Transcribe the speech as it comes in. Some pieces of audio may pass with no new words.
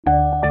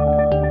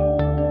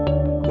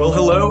Well,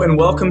 hello and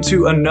welcome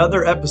to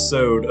another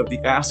episode of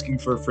the Asking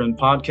for a Friend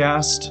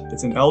podcast.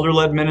 It's an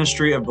elder-led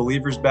ministry of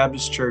Believers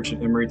Baptist Church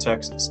in Emory,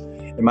 Texas.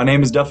 And my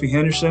name is Duffy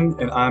Henderson,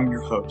 and I'm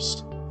your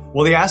host.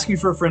 Well, the Asking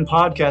for a Friend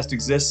podcast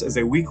exists as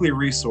a weekly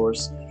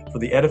resource for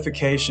the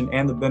edification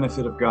and the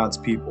benefit of God's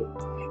people.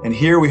 And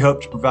here we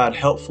hope to provide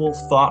helpful,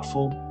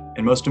 thoughtful,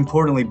 and most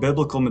importantly,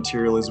 biblical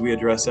material as we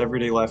address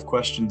everyday life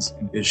questions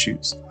and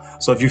issues.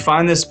 So if you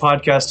find this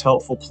podcast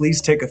helpful,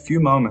 please take a few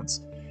moments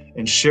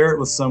and share it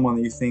with someone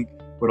that you think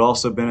would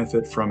also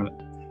benefit from it.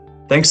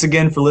 Thanks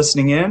again for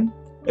listening in,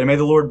 and may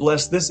the Lord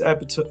bless this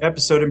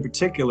episode in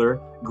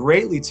particular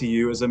greatly to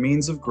you as a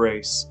means of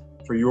grace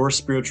for your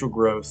spiritual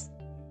growth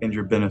and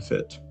your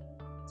benefit.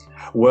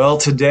 Well,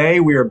 today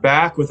we are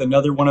back with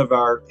another one of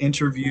our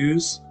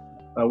interviews.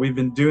 We've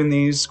been doing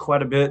these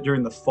quite a bit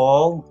during the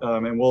fall,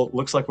 and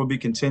looks like we'll be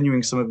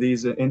continuing some of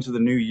these into the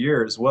new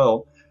year as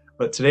well.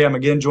 But today I'm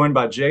again joined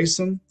by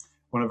Jason,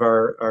 one of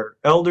our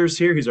elders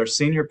here. He's our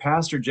senior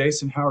pastor.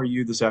 Jason, how are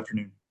you this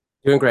afternoon?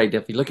 Doing great,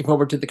 Duffy. Looking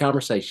forward to the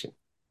conversation.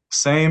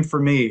 Same for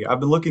me.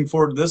 I've been looking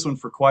forward to this one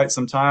for quite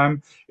some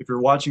time. If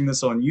you're watching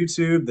this on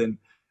YouTube, then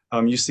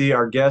you see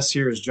our guest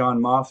here is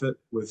John Moffat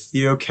with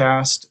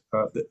Theocast,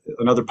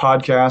 another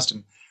podcast,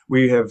 and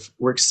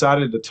we're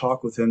excited to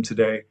talk with him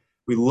today.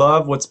 We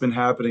love what's been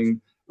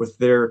happening with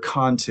their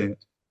content.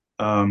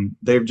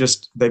 They've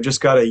just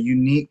got a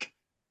unique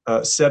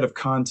set of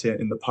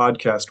content in the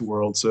podcast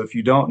world. So if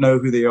you don't know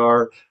who they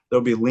are,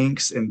 there'll be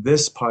links in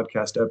this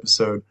podcast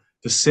episode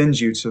to send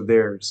you to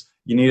theirs.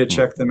 You need to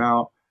check them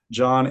out.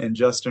 John and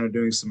Justin are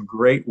doing some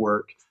great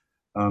work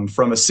from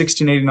a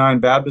 1689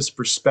 Baptist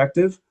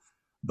perspective,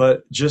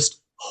 but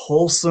just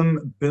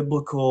wholesome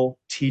biblical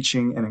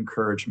teaching and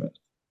encouragement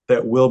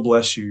that will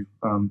bless you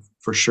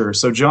for sure.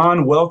 So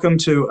John, welcome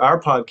to our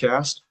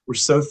podcast. We're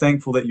so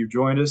thankful that you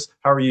joined us.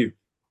 How are you?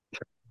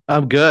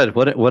 I'm good.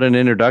 What an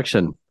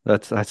introduction.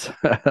 That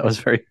was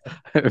very,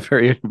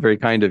 very, very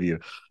kind of you.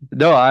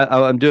 No,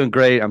 I'm doing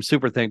great. I'm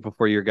super thankful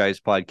for your guys'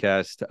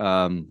 podcast.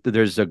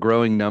 There's a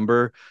growing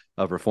number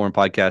of Reformed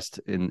podcasts,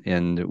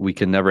 and we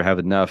can never have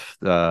enough.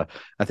 I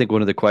think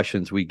one of the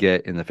questions we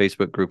get in the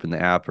Facebook group and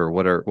the app are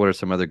what are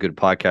some other good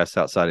podcasts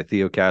outside of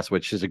Theocast,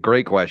 which is a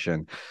great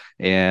question,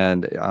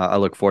 and I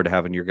look forward to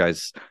having your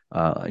guys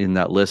in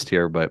that list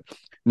here. But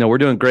no, we're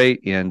doing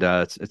great, and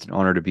it's an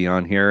honor to be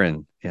on here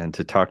and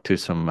to talk to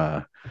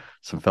some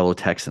fellow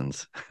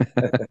Texans.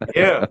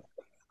 Yeah,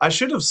 I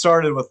should have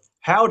started with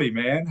howdy,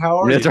 man. How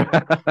are you?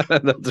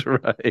 That's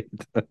right.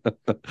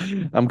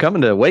 I'm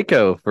coming to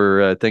Waco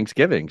for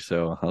Thanksgiving,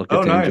 so I'll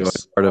get to enjoy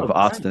part of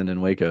Austin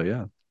and Waco.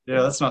 Yeah,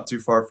 that's not too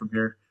far from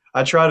here.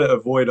 I try to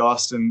avoid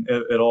Austin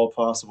at all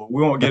possible.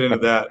 We won't get into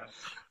that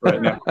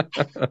right now.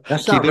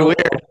 That's not really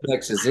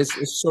Texas.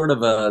 It's sort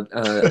of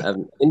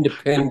an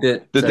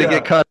independent. Did they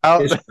get cut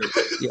out?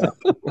 Yeah.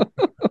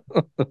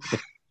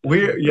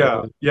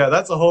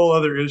 That's a whole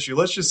other issue.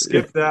 Let's just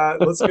skip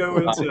that. Let's go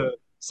into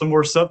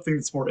something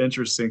that's more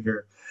interesting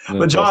here.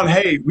 But John,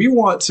 hey, we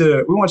want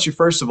you,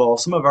 first of all,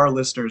 some of our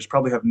listeners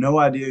probably have no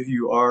idea who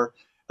you are.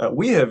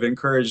 We have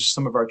encouraged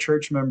some of our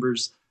church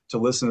members to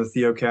listen to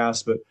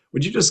Theocast, but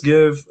would you just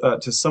give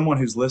to someone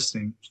who's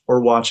listening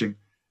or watching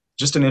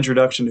just an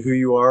introduction to who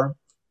you are,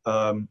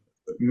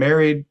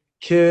 married,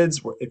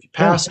 kids, if you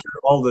pastor,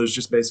 all those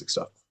just basic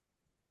stuff.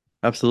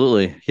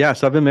 Absolutely. Yeah.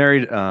 So I've been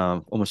married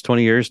almost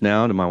 20 years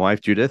now to my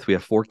wife, Judith. We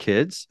have 4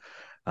 kids,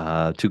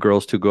 2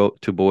 girls, 2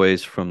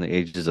 boys from the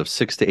ages of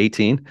 6 to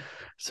 18.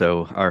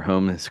 So our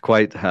home is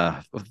quite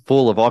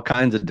full of all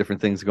kinds of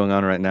different things going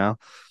on right now.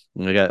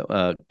 We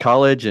got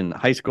college and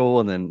high school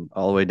and then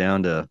all the way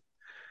down to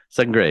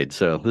 2nd grade.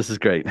 So this is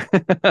great.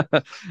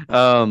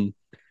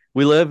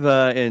 We live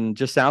in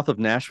just south of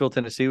Nashville,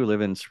 Tennessee. We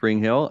live in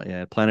Spring Hill.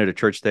 I planted a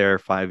church there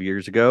 5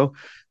 years ago,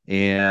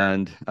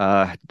 and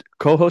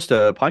co-host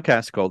a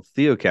podcast called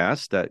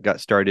Theocast that got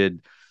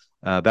started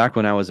back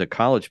when I was a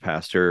college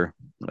pastor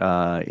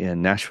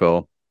in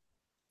Nashville.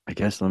 I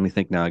guess, let me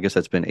think now. I guess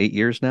that's been 8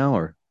 years now,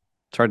 or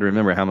it's hard to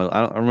remember I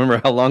don't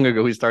remember how long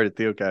ago we started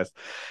Theocast.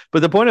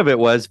 But the point of it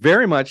was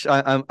very much,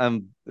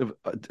 I'm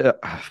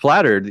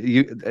flattered.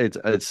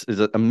 It's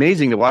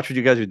amazing to watch what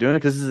you guys are doing,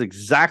 because this is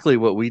exactly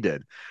what we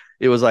did.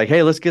 It was like,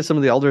 hey, let's get some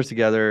of the elders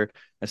together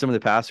and some of the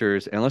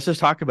pastors, and let's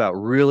just talk about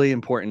really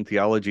important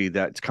theology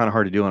that's kind of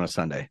hard to do on a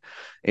Sunday.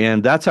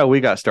 And that's how we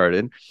got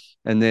started.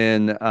 And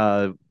then,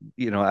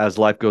 as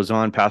life goes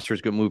on,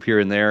 pastors get moved here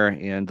and there,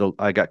 and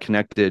I got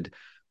connected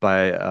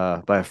by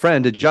a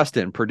friend, to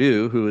Justin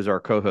Purdue, who is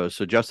our co-host.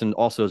 So Justin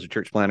also is a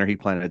church planner. He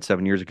planted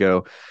 7 years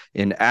ago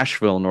in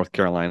Asheville, North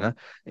Carolina.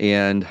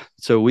 And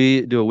so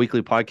we do a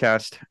weekly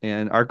podcast,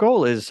 and our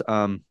goal is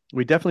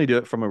we definitely do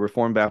it from a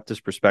Reformed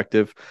Baptist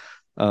perspective.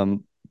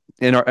 And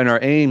our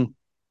aim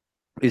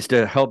is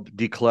to help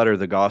declutter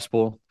the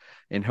gospel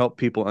and help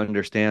people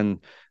understand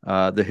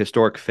the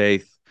historic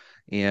faith,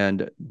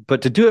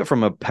 but to do it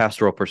from a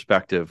pastoral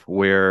perspective,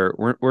 where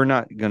we're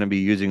not going to be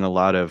using a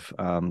lot of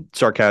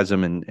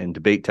sarcasm and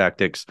debate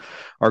tactics.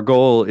 Our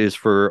goal is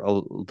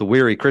for the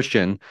weary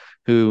Christian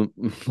who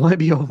might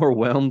be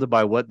overwhelmed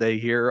by what they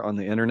hear on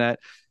the internet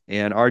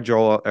And our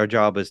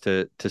job is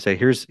to say,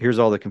 here's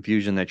all the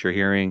confusion that you're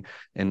hearing,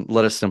 and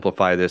let us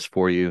simplify this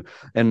for you.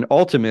 And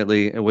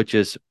ultimately, which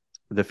is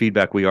the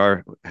feedback we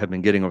have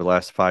been getting over the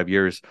last 5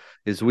 years,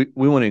 is we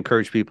want to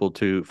encourage people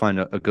to find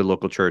a good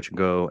local church and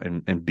go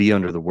and be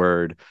under the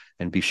word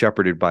and be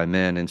shepherded by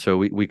men. And so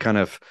we kind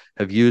of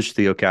have used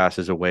Theocast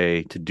as a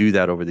way to do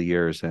that over the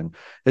years. And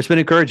it's been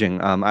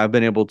encouraging. I've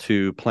been able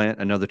to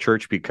plant another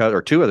church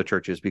or two other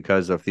churches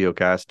because of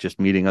Theocast, just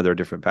meeting other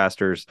different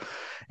pastors.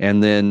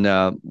 And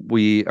then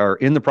we are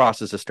in the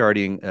process of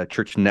starting a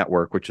church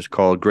network, which is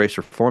called Grace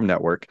Reform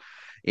Network.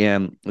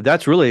 And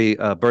that's really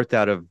birthed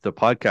out of the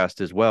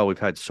podcast as well. We've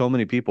had so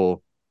many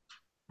people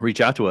reach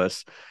out to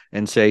us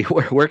and say,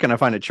 where can I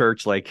find a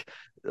church like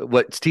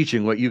what's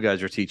teaching what you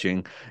guys are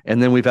teaching?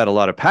 And then we've had a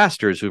lot of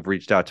pastors who've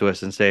reached out to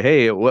us and say,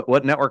 hey,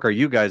 what network are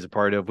you guys a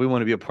part of? We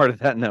want to be a part of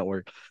that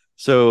network.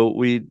 So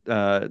we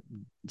saw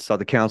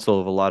the counsel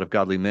of a lot of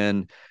godly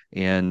men.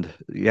 And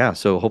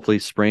so hopefully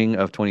spring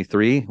of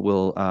 23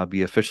 will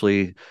be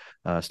officially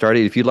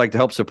started. If you'd like to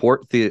help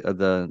support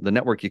the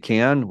network, you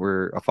can.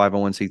 We're a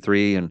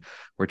 501c3 and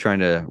we're trying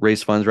to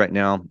raise funds right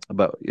now,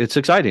 but it's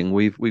exciting.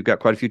 We've got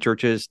quite a few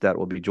churches that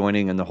will be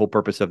joining, and the whole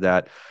purpose of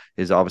that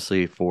is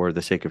obviously for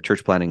the sake of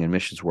church planting and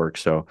missions work.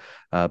 So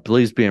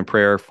please be in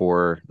prayer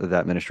for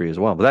that ministry as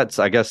well. But that's,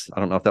 I guess, I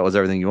don't know if that was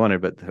everything you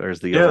wanted, but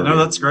there's the overview. No,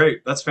 that's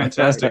great. That's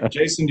fantastic.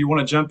 Jason, do you want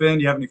to jump in?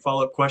 Do you have any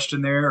follow-up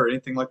question there or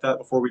anything like that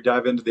before we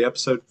dive into the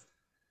episode?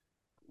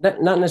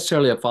 Not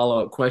necessarily a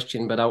follow-up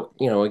question, but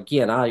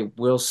again, I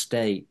will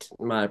state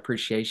my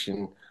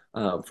appreciation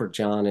for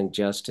John and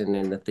Justin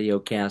and the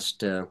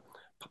Theocast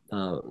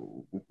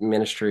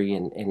ministry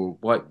and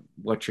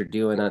what you're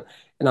doing.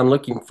 And I'm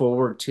looking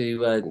forward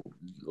to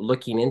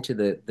looking into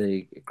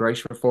the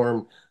Grace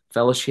Reform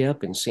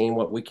Fellowship and seeing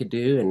what we could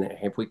do and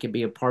if we could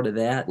be a part of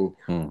that and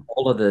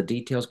all of the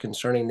details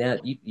concerning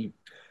that. We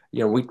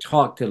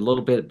talked a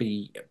little bit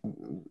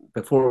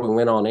before we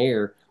went on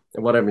air.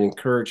 And whatever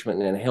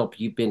encouragement and help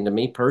you've been to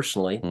me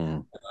personally,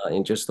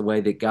 in just the way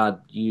that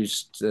God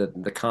used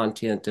the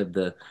content of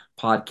the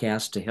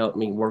podcast to help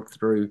me work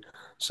through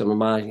some of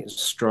my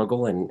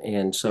struggle.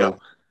 And so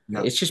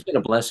it's just been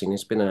a blessing.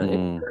 It's been an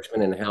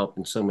encouragement and help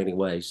in so many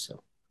ways.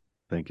 So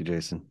thank you,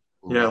 Jason.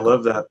 Yeah, I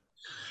love that.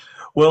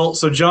 Well,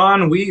 so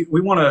John, we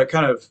want to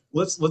kind of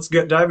let's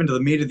dive into the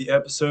meat of the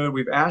episode.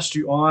 We've asked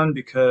you on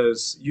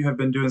because you have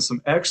been doing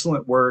some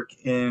excellent work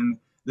in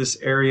this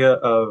area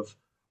of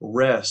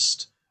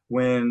rest.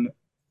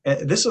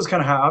 This is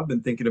kind of how I've been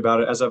thinking about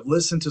it as I've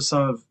listened to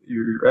some of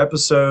your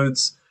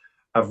episodes.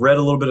 I've read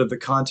a little bit of the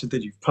content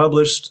that you've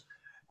published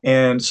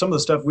and some of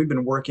the stuff we've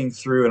been working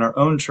through in our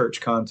own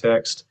church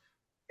context.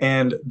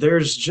 And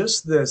there's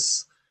just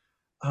this,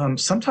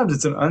 sometimes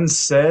it's an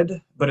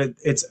unsaid, but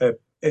it's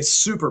a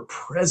super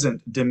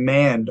present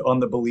demand on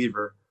the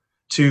believer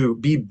to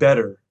be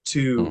better,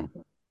 to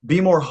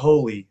be more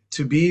holy,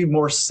 to be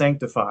more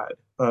sanctified.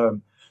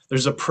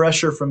 There's a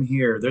pressure from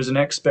here. There's an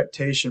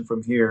expectation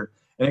from here,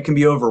 and it can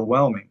be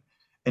overwhelming.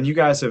 And you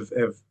guys have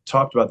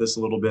talked about this a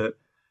little bit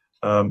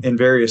in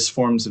various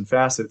forms and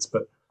facets,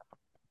 but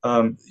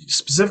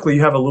specifically,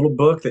 you have a little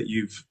book that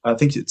I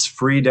think it's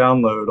free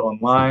download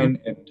online,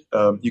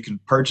 and you can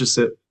purchase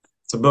it.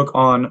 It's a book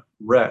on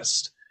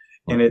rest.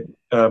 And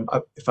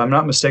if I'm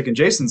not mistaken,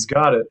 Jason's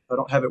got it. I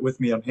don't have it with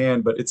me on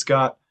hand, but it's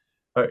got,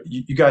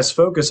 you guys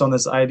focus on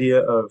this idea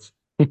of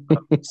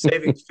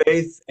saving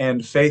faith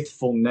and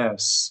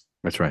faithfulness.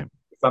 That's right.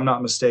 If I'm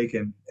not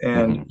mistaken.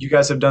 And you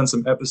guys have done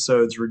some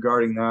episodes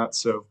regarding that.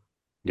 So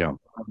yeah.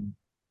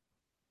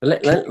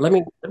 Let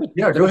me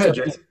go ahead,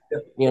 Jason.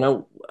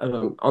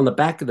 On the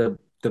back of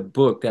the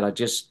book that I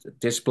just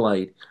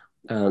displayed,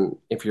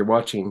 if you're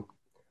watching,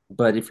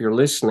 but if you're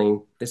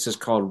listening, this is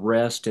called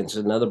Rest. It's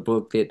another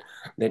book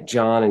that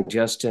John and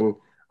Justin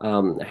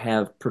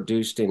have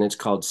produced, and it's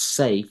called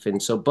Safe.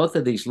 And so both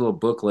of these little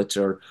booklets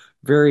are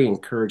very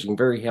encouraging,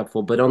 very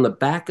helpful. But on the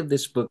back of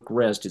this book,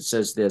 Rest, it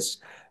says this: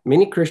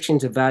 many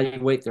Christians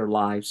evaluate their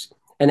lives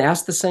and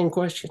ask the same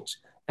questions.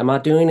 Am I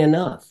doing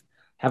enough?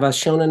 Have I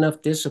shown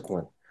enough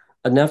discipline,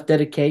 enough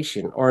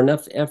dedication, or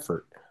enough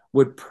effort?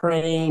 Would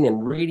praying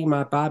and reading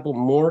my Bible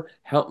more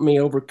help me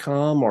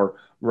overcome or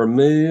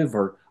remove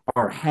or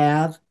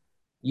have?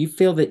 You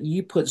feel that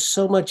you put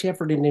so much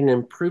effort in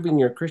improving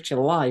your Christian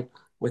life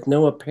with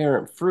no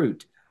apparent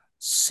fruit.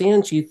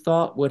 Sins you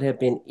thought would have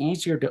been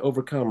easier to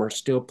overcome are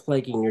still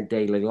plaguing your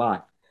daily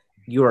life.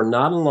 You are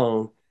not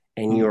alone,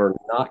 and you are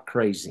not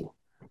crazy.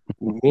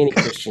 Many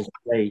Christians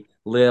today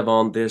live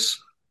on this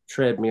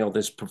treadmill,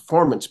 this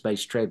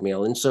performance-based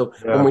treadmill. And so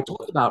when we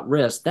talk about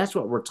rest, that's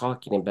what we're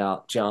talking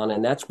about, John,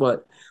 and that's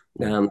what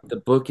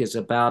the book is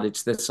about.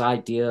 It's this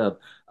idea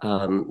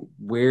of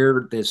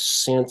where this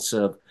sense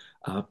of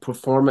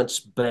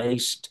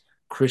performance-based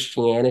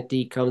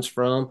Christianity comes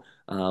from.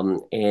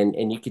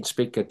 And you can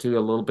speak to a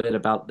little bit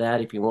about that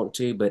if you want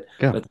to, but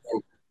then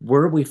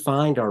where we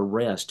find our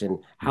rest and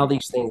how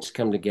these things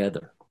come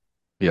together.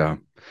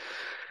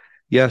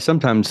 Yeah,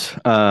 sometimes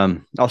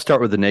I'll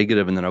start with the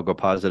negative and then I'll go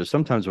positive.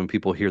 Sometimes when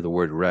people hear the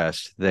word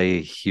rest,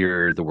 they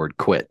hear the word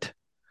quit.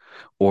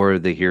 or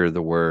they hear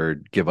the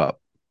word give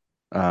up.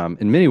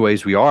 In many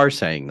ways, we are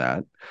saying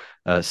that.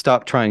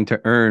 Stop trying to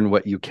earn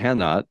what you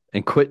cannot,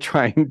 and quit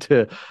trying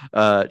to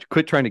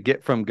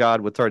get from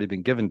God what's already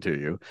been given to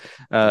you.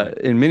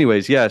 In many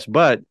ways, yes,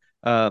 but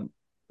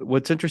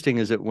what's interesting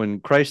is that when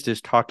Christ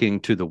is talking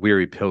to the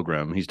weary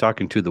pilgrim, he's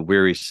talking to the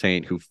weary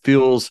saint who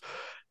feels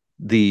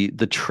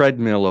the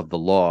treadmill of the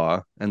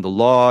law, and the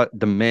law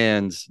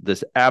demands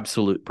this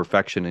absolute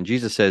perfection. And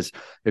Jesus says,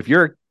 if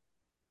you're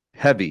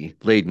heavy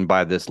laden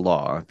by this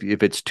law,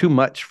 if it's too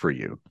much for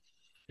you,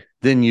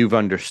 then you've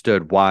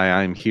understood why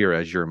I'm here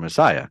as your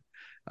Messiah.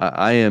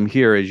 I am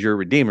here as your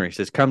Redeemer. He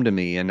says, come to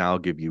me and I'll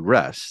give you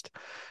rest,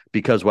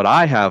 because what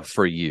I have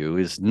for you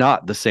is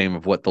not the same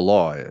of what the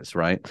law is,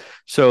 right?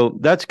 So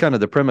that's kind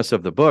of the premise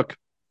of the book,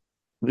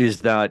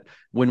 is that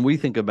when we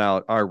think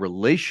about our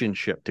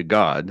relationship to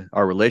God,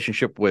 our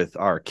relationship with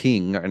our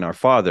King and our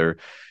Father,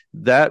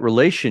 that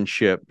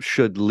relationship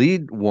should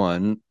lead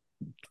one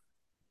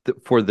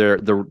for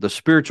the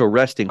spiritual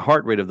resting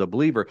heart rate of the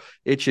believer.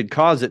 It should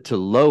cause it to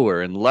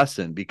lower and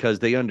lessen, because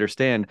they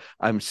understand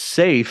I'm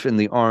safe in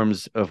the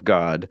arms of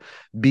God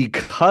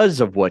because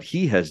of what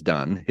he has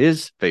done,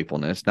 his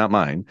faithfulness, not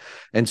mine.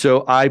 And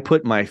so I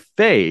put my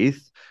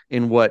faith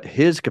in what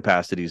his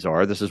capacities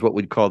are. This is what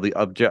we'd call the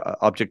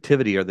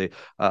objectivity, or the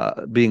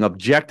being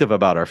objective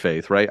about our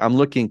faith, right? I'm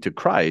looking to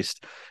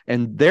Christ.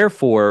 And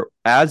therefore,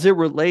 as it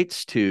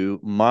relates to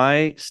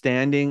my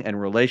standing and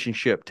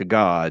relationship to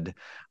God,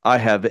 I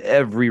have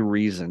every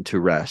reason to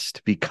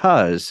rest,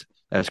 because,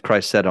 as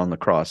Christ said on the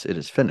cross, it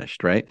is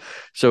finished, right?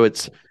 So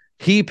it's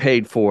he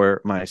paid for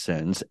my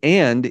sins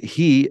and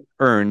he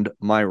earned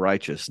my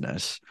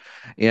righteousness.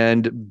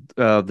 And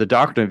the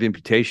doctrine of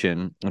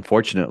imputation,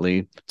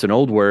 unfortunately, it's an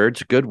old word,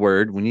 it's a good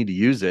word, we need to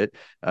use it,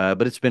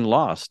 but it's been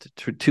lost.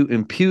 To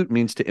impute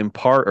means to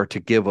impart or to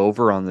give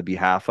over on the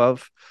behalf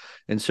of.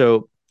 And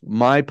so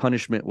my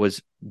punishment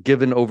was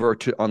given over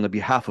to on the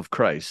behalf of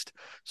Christ.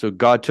 So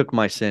God took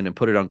my sin and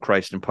put it on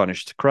Christ and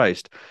punished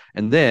Christ.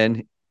 And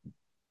then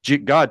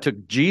God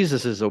took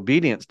Jesus's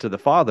obedience to the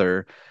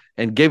Father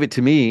and gave it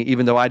to me,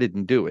 even though I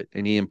didn't do it.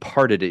 And he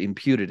imparted it,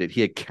 imputed it.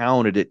 He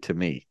accounted it to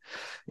me.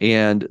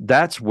 And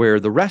that's where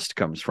the rest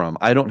comes from.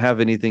 I don't have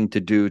anything to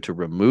do to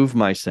remove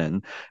my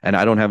sin, and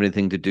I don't have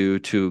anything to do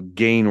to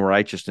gain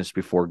righteousness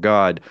before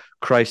God.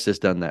 Christ has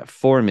done that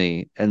for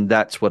me, and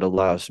that's what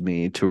allows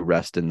me to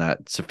rest in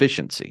that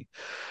sufficiency.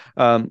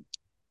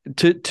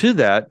 To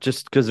that,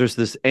 just because there's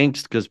this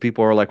angst, because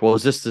people are like, well,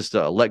 is this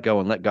let go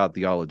and let God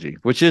theology,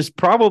 which is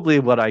probably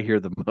what I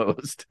hear the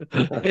most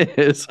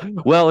is,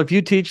 well, if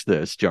you teach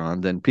this,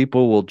 John, then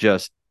people will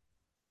just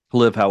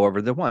live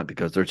however they want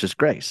because there's just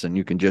grace, and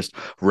you can just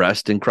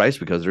rest in Christ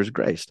because there's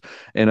grace.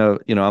 And I'm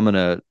going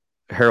to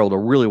herald a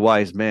really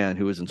wise man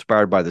who was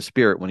inspired by the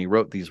Spirit when he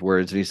wrote these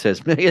words, and he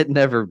says, may it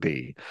never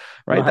be,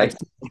 right?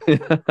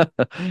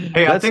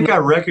 Hey, I think I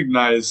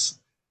recognize,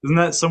 isn't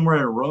that somewhere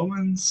in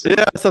Romans?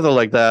 Yeah, something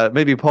like that.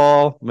 Maybe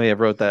Paul may have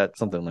wrote that,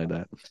 something like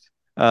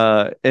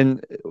that.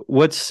 And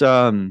what's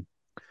the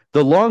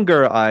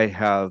longer I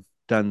have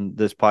done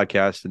this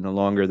podcast and the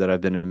longer that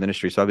I've been in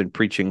ministry, so I've been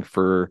preaching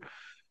for,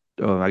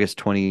 I guess,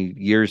 20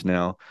 years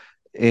now.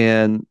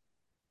 And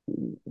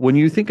when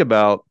you think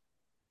about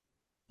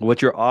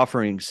what you're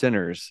offering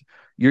sinners,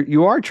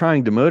 you are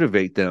trying to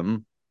motivate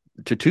them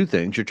to two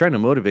things. You're trying to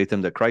motivate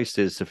them that Christ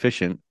is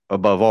sufficient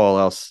above all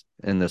else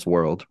in this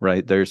world,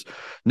 right? There's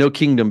no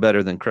kingdom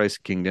better than Christ's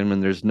kingdom,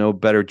 and there's no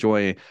better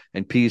joy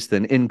and peace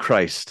than in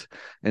Christ.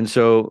 And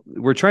so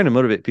we're trying to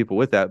motivate people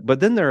with that. But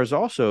then there's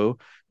also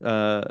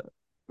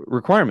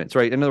requirements,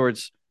 right? In other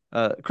words,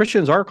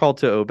 Christians are called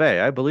to obey.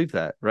 I believe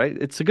that, right?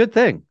 It's a good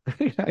thing.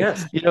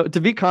 Yes.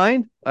 To be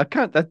kind, I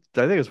think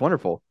it's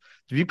wonderful.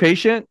 To be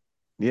patient,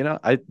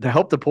 to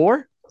help the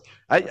poor.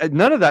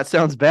 None of that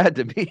sounds bad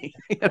to me.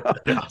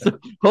 So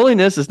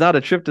holiness is not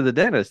a trip to the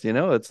dentist.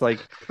 It's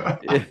like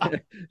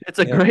it's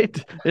a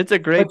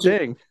great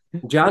thing.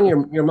 John,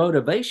 your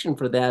motivation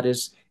for that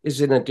is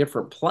in a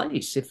different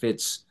place if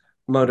it's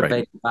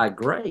motivated by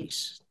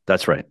grace.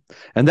 That's right.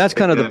 And that's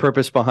kind of the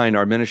purpose behind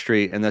our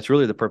ministry, and that's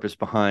really the purpose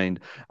behind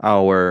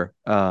our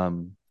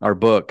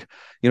book.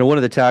 One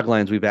of the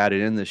taglines we've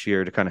added in this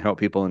year to kind of help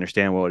people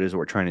understand what it is that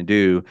we're trying to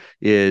do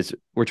is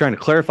we're trying to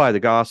clarify the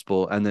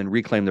gospel and then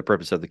reclaim the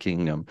purpose of the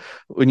kingdom.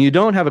 When you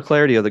don't have a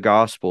clarity of the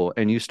gospel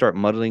and you start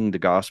muddling the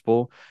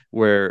gospel,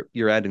 where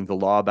you're adding the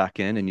law back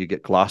in and you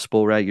get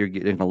gospel, right? You're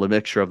getting a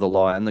mixture of the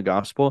law and the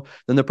gospel,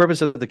 then the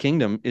purpose of the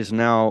kingdom is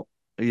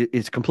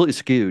completely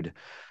skewed.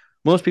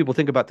 Most people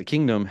think about the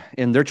kingdom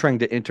and they're trying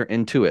to enter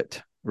into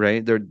it,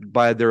 right? They're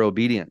by their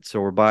obedience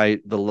or by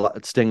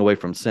staying away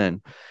from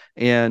sin.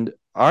 And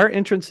our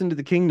entrance into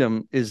the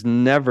kingdom is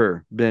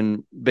never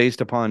been based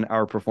upon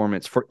our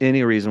performance for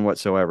any reason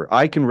whatsoever.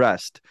 I can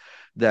rest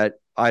that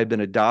I've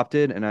been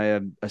adopted and I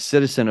am a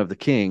citizen of the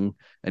King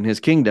and his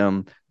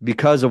kingdom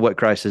because of what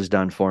Christ has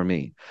done for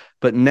me.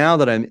 But now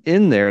that I'm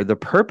in there, the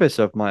purpose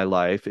of my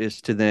life is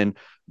to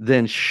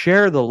then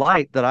share the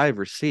light that I've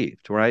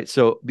received, right?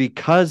 So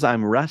because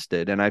I'm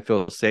rested and I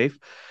feel safe,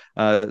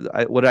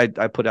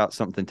 I put out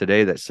something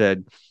today that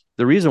said,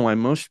 the reason why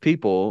most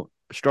people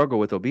struggle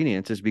with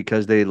obedience is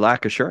because they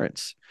lack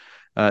assurance.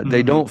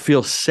 They don't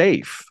feel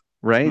safe,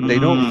 right? They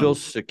don't feel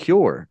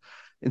secure.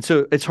 And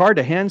so it's hard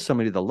to hand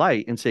somebody the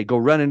light and say, go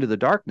run into the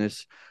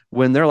darkness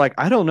when they're like,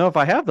 I don't know if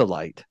I have the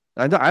light.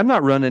 I'm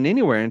not running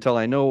anywhere until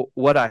I know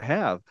what I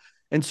have.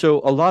 And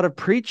so a lot of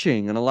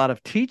preaching and a lot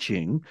of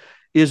teaching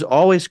is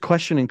always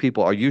questioning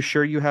people. Are you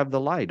sure you have the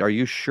light? Are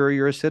you sure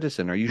you're a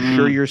citizen? Are you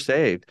sure you're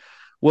saved?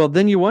 Well,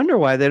 then you wonder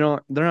why they're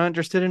not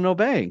interested in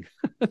obeying.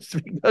 It's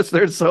because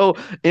they're so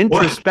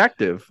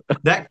introspective.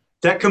 That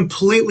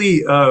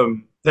completely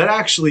that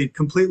actually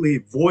completely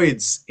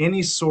voids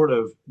any sort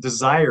of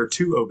desire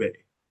to obey.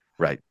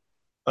 Right.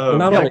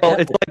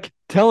 It's like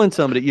telling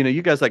somebody,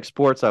 you guys like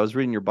sports. I was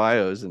reading your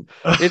bios, and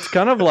it's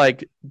kind of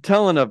like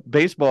telling a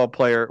baseball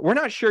player, we're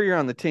not sure you're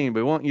on the team,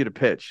 but we want you to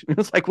pitch.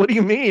 It's like, what do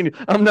you mean?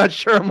 I'm not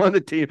sure I'm on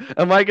the team.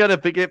 Am I going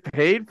to get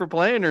paid for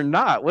playing or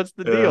not? What's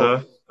the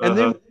deal? And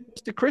then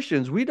to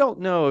Christians, we don't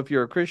know if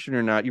you're a Christian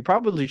or not. You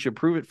probably should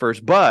prove it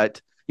first,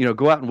 but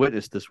go out and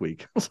witness this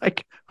week. It's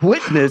like,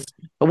 witness?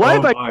 Why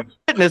have I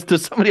witnessed to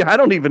somebody I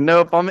don't even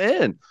know if I'm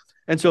in?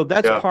 And so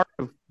that's part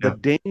of the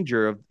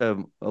danger of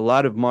a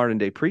lot of modern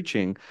day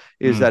preaching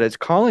is that it's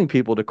calling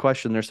people to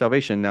question their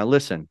salvation. Now,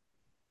 listen,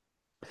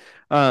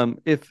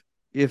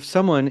 if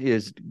someone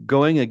is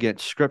going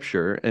against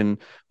Scripture, and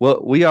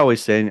we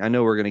always say, and I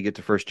know we're going to get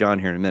to 1 John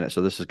here in a minute,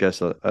 so this is, I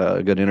guess,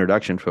 a good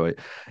introduction for it.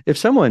 If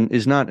someone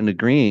is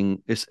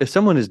if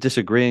someone is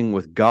disagreeing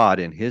with God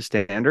and His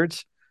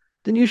standards,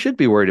 then you should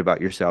be worried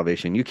about your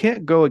salvation. You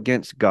can't go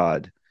against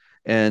God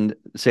and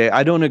say,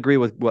 I don't agree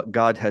with what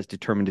God has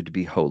determined to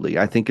be holy.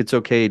 I think it's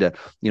okay to,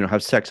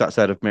 have sex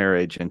outside of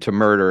marriage and to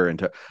murder and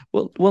to,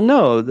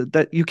 no,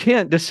 that you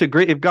can't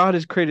disagree. If God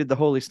has created the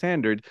holy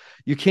standard,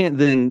 you can't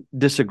then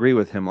disagree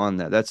with Him on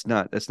that. That's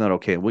not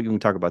okay. We can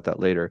talk about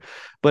that later.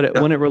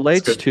 But when it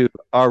relates to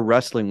our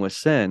wrestling with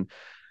sin,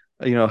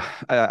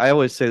 I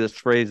always say this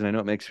phrase, and I know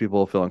it makes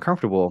people feel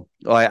uncomfortable.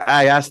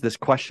 I ask this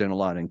question a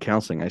lot in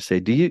counseling. I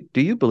say, do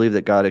you believe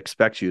that God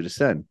expects you to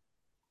sin?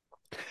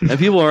 And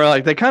people are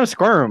like, they kind of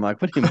squirm. I'm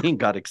like, what do you mean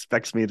God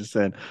expects me to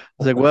sin? I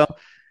was like, well,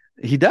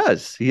 He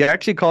does. He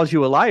actually calls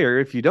you a liar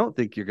if you don't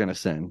think you're going to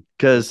sin,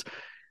 because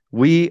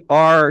we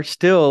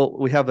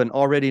have an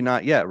already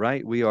not yet,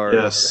 right? We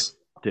are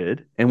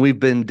did, and we've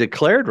been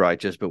declared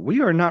righteous, but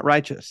we are not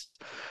righteous.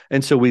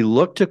 And so we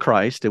look to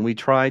Christ and we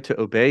try to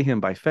obey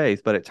Him by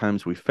faith, but at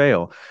times we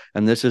fail.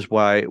 And this is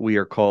why we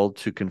are called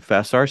to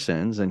confess our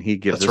sins, and He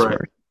gives us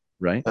mercy,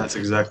 right? That's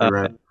exactly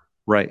right.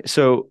 Right.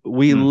 So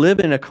we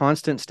live in a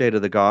constant state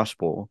of the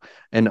gospel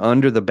and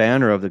under the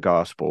banner of the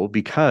gospel,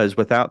 because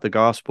without the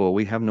gospel,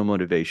 we have no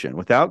motivation.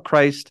 Without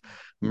Christ,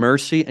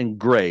 mercy and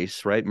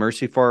grace, right?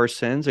 Mercy for our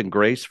sins and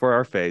grace for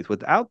our faith.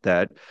 Without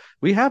that,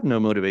 we have no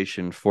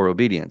motivation for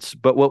obedience.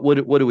 But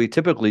what do we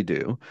typically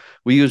do?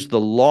 We use the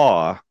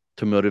law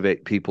to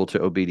motivate people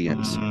to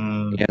obedience.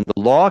 And the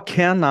law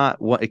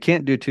it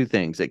can't do two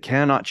things. It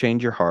cannot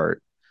change your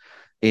heart,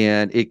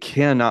 and it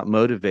cannot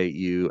motivate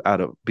you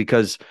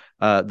because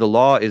the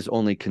law is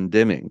only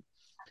condemning.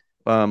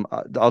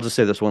 I'll just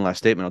say this one last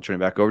statement. I'll turn it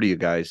back over to you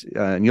guys,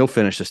 and you'll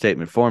finish the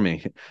statement for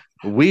me.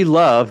 We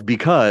love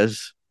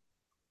because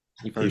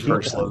He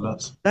first loved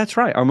us. That's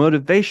right. Our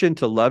motivation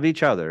to love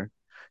each other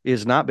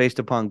is not based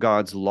upon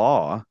God's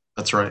law.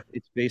 That's right.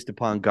 It's based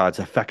upon God's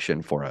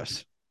affection for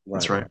us.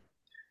 That's right.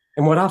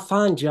 And what I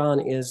find, John,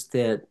 is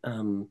that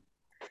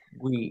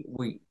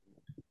we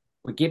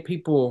get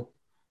people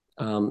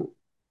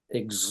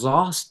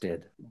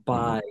exhausted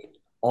by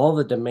all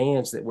the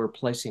demands that we're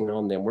placing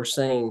on them. We're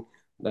saying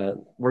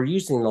we're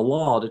using the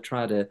law to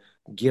try to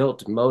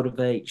guilt,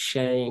 motivate,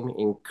 shame,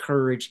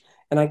 encourage.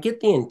 And I get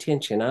the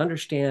intention. I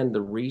understand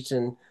the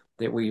reason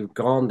that we've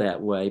gone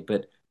that way,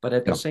 but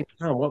at the same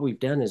time, what we've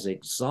done is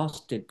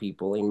exhausted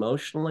people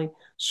emotionally,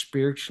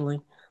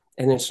 spiritually,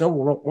 and it's no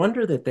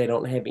wonder that they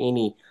don't have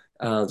any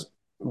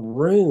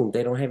room.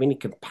 They don't have any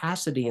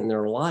capacity in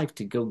their life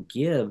to go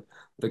give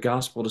the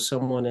gospel to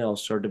someone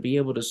else, or to be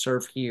able to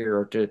serve here,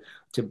 or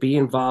to be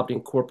involved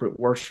in corporate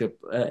worship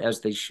as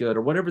they should,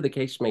 or whatever the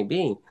case may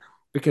be,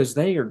 because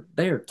they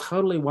are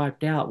totally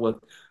wiped out with,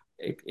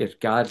 if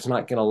God's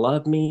not going to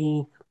love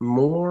me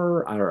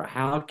more, or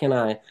how can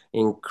I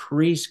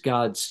increase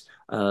God's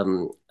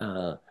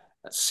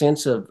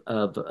sense of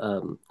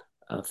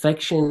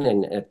affection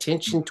and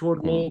attention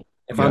toward me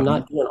if I'm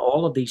not doing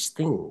all of these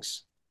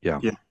things? Yeah.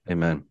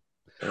 Amen.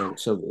 And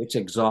so it's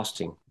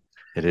exhausting.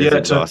 It is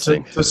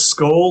exhausting. To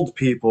scold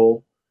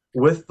people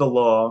with the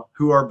law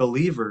who are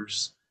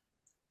believers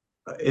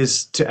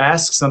is to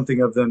ask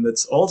something of them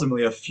that's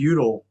ultimately a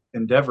futile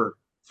endeavor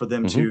for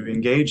them to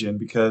engage in,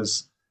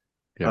 because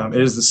it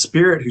is the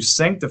Spirit who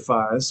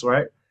sanctifies,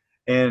 right?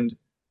 And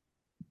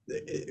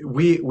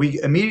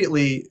we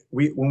immediately,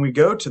 when we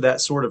go to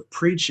that sort of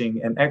preaching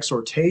and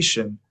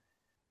exhortation,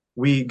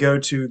 we go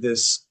to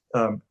this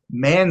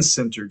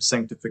man-centered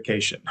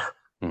sanctification.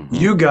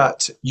 You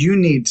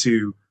need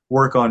to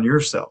work on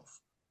yourself.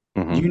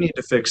 You need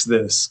to fix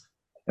this.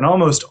 And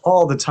almost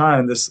all the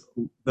time, this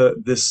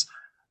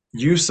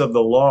use of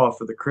the law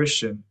for the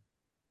Christian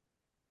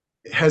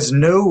has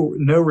no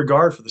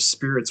regard for the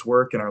Spirit's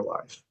work in our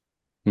life.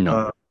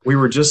 No. We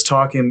were just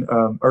talking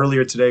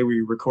earlier today.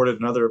 We recorded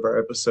another of our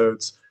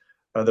episodes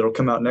that'll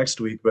come out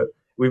next week, but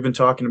we've been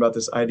talking about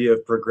this idea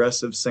of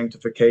progressive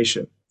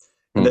sanctification,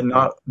 and that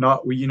Hmm.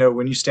 not you know,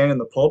 when you stand in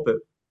the pulpit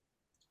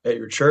at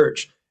your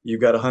church,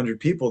 you've got 100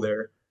 people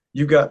there.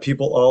 You've got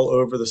people all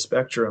over the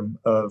spectrum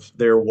of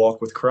their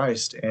walk with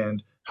Christ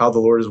and how the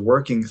Lord is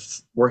working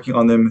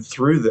on them Hmm.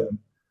 through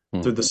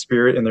the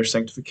Spirit and their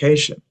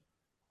sanctification.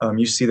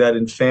 You see that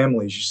in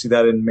families. You see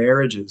that in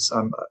marriages.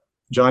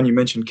 John, you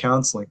mentioned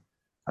counseling.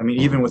 I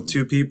mean, even with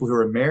two people who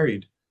are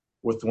married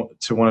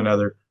to one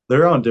another,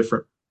 they're on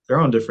different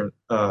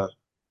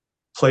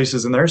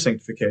places in their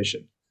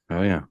sanctification.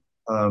 Oh yeah.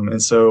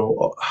 And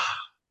so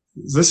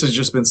this has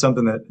just been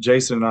something that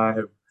Jason and I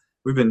have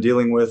we've been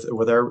dealing with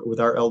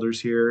our elders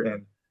here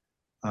and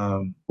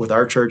with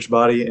our church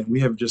body, and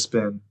we've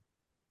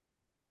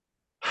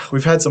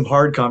had some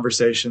hard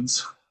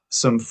conversations,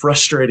 some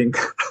frustrating,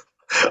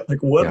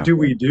 like what Yeah. do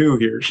we do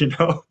here,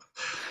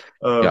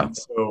 Yeah.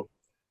 So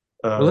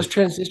Well, let's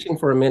transition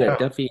for a minute, yeah,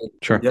 Duffy.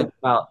 Sure. yeah, Think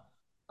about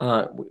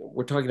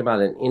we're talking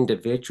about an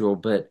individual,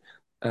 but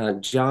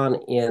John,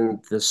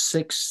 in the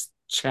sixth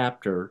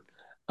chapter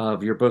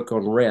of your book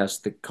on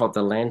rest, called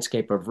 "The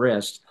Landscape of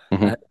Rest,"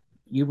 Hmm. uh,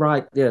 you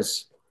write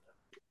this: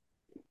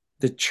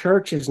 "The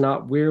church is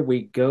not where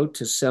we go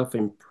to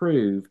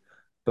self-improve,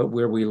 but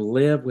where we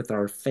live with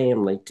our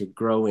family to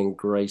grow in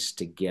grace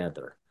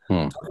together."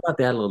 Hmm. Talk about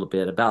that a little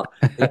bit about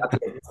the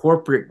idea of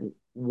corporate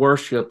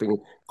worship and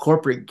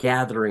corporate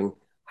gathering.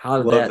 How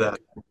love that.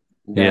 that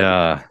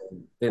Yeah.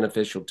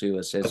 beneficial to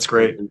us That's as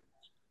great.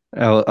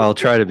 I'll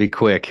try to be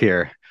quick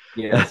here.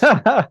 yes.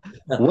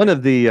 One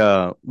of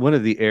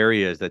the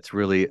areas that's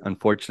really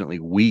unfortunately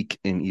weak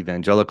in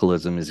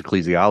evangelicalism is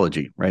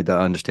ecclesiology, right? The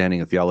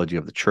understanding of theology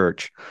of the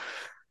church.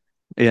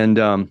 And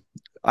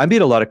I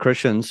meet a lot of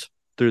Christians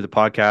through the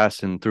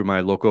podcast and through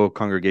my local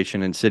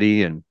congregation and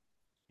city. And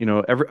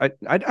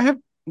I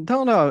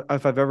don't know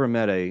if I've ever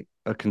met a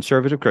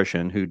conservative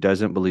Christian who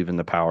doesn't believe in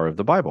the power of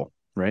the Bible,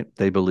 right?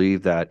 They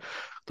believe that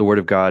the Word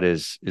of God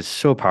is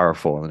so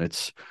powerful, and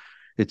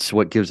it's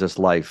what gives us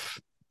life.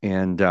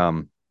 And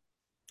Amen.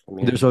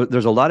 there's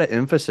a lot of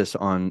emphasis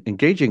on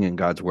engaging in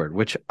God's word,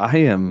 which I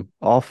am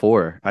all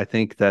for. I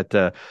think that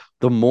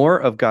the more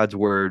of God's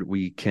word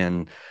we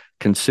can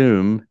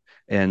consume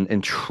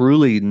and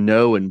truly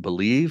know and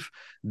believe,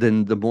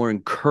 then the more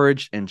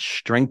encouraged and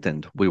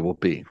strengthened we will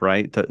be.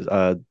 Right?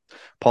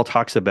 Paul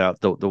talks about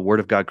the word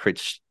of God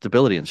creates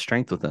stability and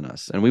strength within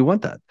us, and we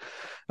want that.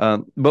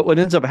 But what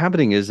ends up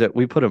happening is that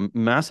we put a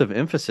massive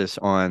emphasis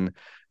on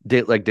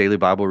like daily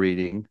Bible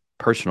reading,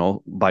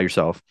 personal by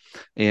yourself,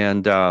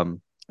 and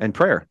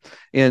prayer.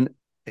 And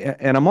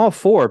I'm all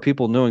for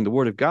people knowing the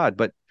word of God,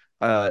 but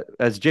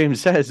as James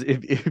says,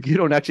 if you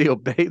don't actually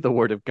obey the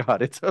word of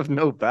God, it's of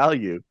no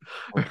value,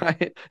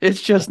 right?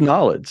 It's just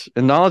knowledge,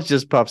 and knowledge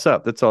just pops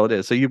up. That's all it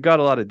is. So you've got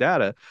a lot of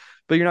data,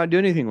 but you're not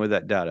doing anything with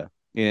that data.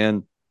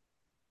 And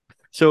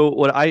so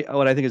what I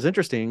think is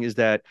interesting is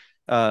that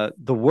the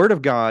word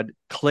of God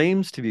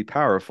claims to be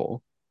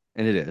powerful,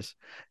 and it is,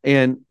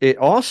 and it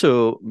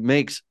also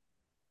makes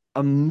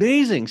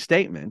amazing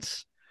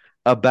statements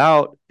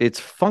about its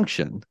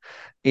function.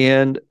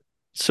 And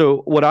so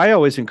what I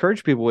always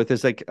encourage people with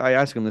is, like, I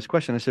ask them this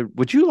question. I said,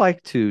 would you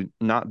like to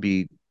not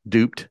be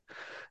duped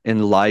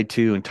and lied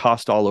to and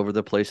tossed all over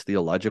the place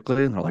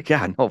theologically? And they're like,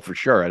 yeah, no, for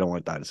sure. I don't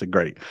want that. I said,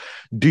 great.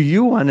 Do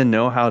you want to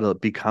know how to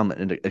become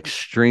an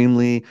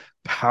extremely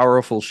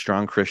powerful,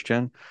 strong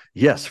Christian?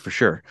 Yes, for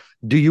sure.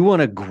 Do you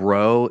want to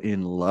grow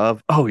in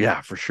love? Oh,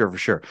 yeah, for sure, for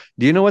sure.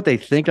 Do you know what they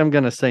think I'm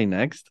going to say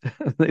next?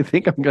 They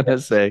think I'm going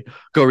to say,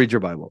 go read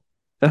your Bible.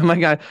 Oh my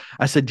God.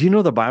 I said, do you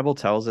know the Bible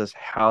tells us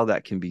how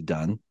that can be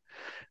done?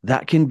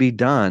 That can be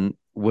done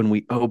when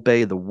we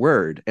obey the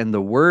word. And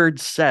the word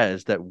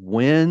says that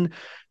when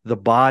the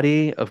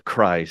body of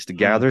Christ Mm.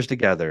 gathers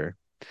together,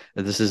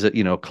 this is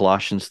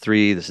Colossians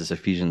 3, this is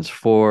Ephesians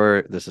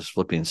 4, this is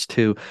Philippians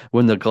 2.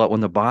 When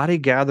the body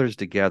gathers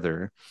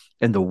together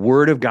and the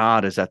word of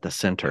God is at the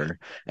center,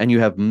 and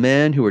you have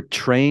men who are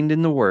trained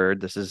in the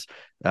word, this is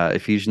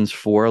Ephesians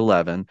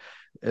 4:11,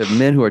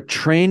 men who are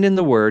trained in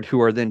the word,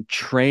 who are then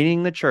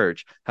training the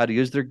church how to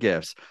use their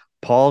gifts.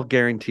 Paul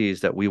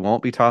guarantees that we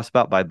won't be tossed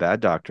about by bad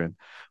doctrine.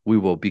 We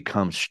will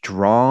become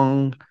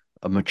strong,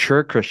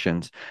 mature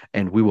Christians,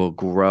 and we will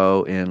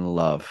grow in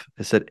love.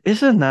 I said,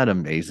 isn't that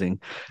amazing?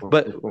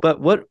 But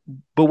what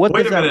Wait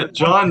does a that minute, look like?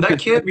 John, that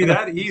can't be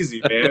that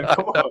easy, man.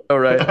 Come All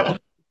right. on.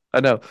 I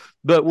know.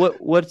 But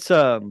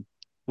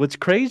what's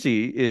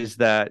crazy is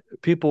that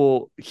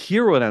people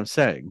hear what I'm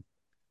saying.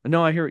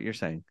 No, I hear what you're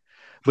saying.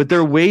 But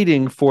they're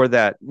waiting for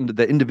the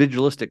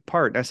individualistic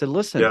part. And I said,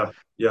 listen, Yeah,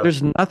 yeah,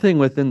 there's nothing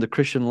within the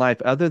Christian life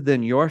other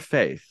than your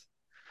faith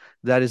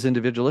that is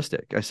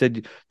individualistic. I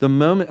said, the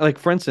moment, like,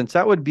 for instance,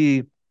 that would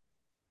be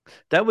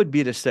That would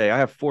be to say, I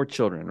have 4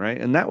 children, right?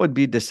 And that would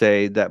be to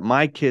say that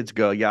my kids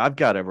go, yeah, I've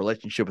got a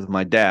relationship with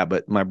my dad,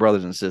 but my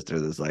brothers and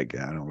sisters is like,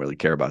 I don't really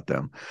care about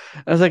them.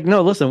 I was like,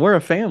 no, listen, we're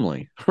a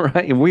family,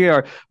 right? And we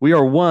are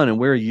one, and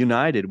we're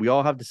united. We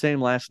all have the same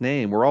last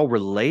name. We're all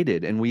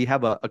related, and we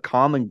have a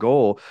common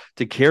goal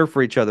to care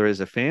for each other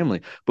as a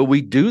family. But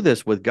we do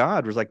this with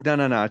God. We're like, no,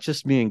 no, no, it's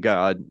just me and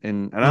God,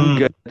 and I'm Mm,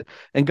 good.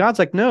 And God's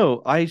like,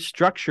 no, I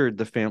structured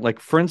the family. Like,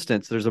 for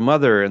instance, there's a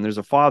mother and there's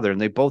a father, and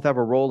they both have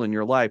a role in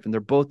your life, and they're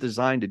both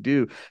designed to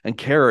do and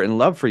care and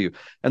love for you.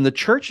 And the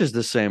church is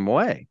the same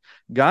way.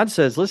 God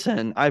says,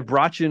 listen, I've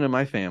brought you into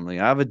my family.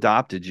 I've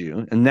adopted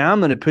you. And now I'm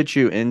going to put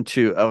you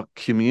into a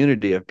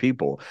community of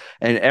people.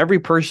 And every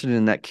person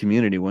in that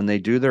community, when they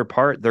do their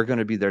part, they're going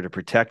to be there to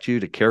protect you,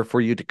 to care for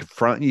you, to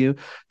confront you,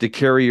 to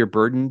carry your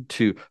burden,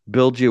 to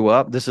build you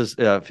up. This is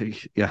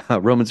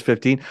Romans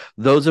 15.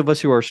 Those of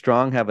us who are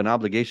strong have an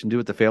obligation to do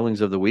with the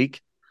failings of the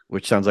weak,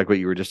 which sounds like what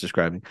you were just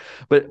describing.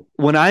 But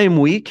when I am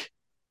weak,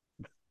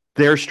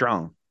 they're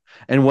strong.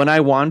 And when I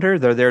wander,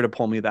 they're there to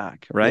pull me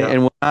back, right? yeah.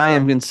 And when I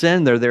am in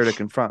sin, they're there to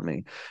confront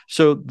me.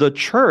 So the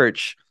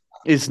church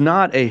is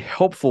not a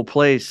helpful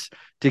place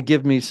to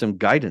give me some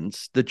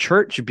guidance. The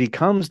church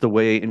becomes the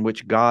way in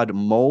which God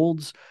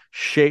molds,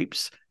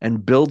 shapes,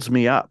 and builds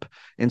me up.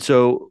 And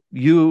so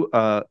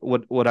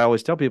what I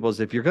always tell people is,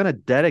 if you're going to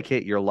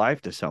dedicate your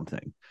life to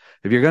something,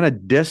 if you're going to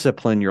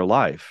discipline your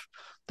life,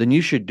 then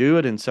you should do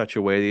it in such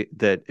a way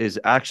that is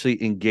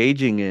actually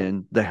engaging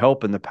in the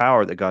help and the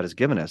power that God has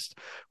given us,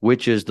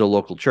 which is the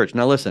local church.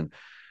 Now, listen,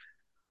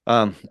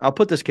 I'll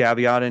put this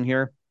caveat in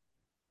here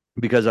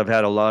because I've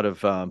had a lot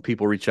of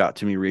people reach out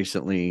to me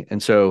recently.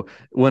 And so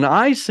when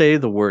I say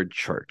the word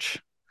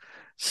church,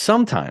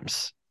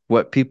 sometimes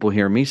what people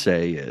hear me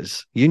say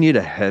is, you need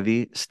a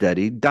heavy,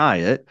 steady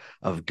diet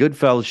of good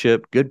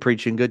fellowship, good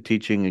preaching, good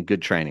teaching, and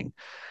good training.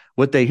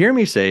 What they hear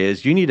me say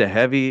is, you need a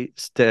heavy,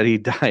 steady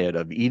diet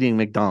of eating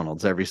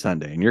McDonald's every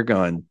Sunday. And you're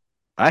going,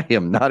 I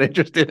am not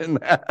interested in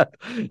that.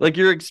 Like,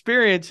 your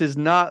experience has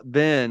not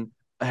been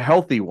a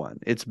healthy one.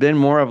 It's been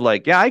more of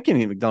like, yeah, I can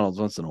eat McDonald's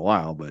once in a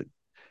while, but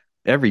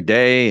every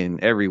day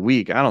and every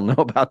week, I don't know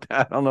about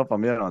that. I don't know if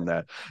I'm in on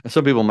that. And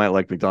some people might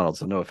like McDonald's,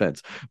 so no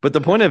offense. But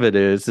the point of it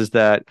is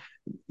that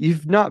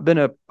you've not been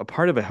a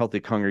part of a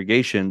healthy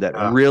congregation that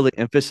Yeah. really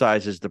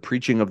emphasizes the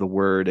preaching of the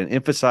word and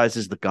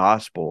emphasizes the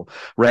gospel,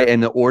 right?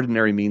 And the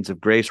ordinary means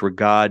of grace, where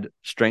God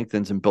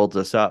strengthens and builds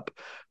us up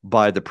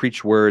by the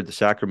preached word, the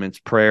sacraments,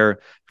 prayer,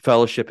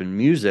 fellowship, and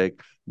music.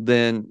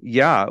 Then,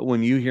 yeah,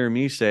 when you hear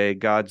me say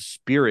God's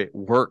Spirit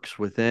works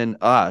within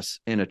us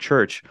in a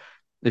church,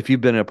 if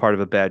you've been a part of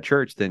a bad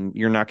church, then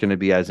you're not going to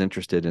be as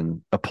interested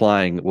in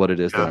applying what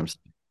it is that Yeah. I'm saying.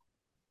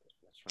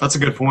 That's a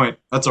good point.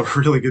 That's a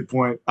really good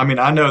point. I mean,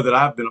 I know that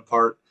I've been a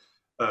part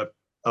uh,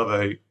 of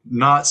a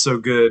not so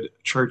good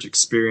church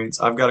experience.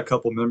 I've got a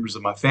couple members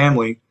of my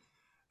family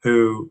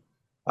who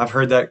I've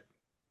heard that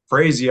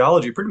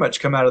phraseology pretty much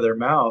come out of their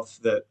mouth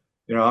that,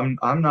 I'm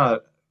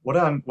not what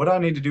I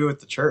need to do with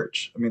the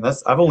church. I mean,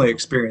 that's I've only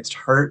experienced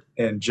hurt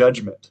and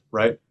judgment,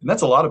 right? And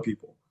that's a lot of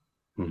people.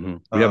 Mm-hmm.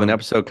 We have an Um,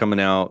 episode coming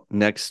out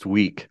next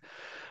week.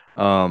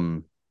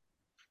 Um,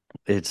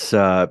 it's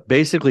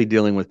basically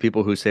dealing with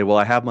people who say, well,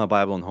 I have my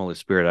Bible and Holy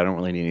Spirit. I don't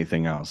really need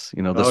anything else.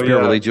 The oh Spirit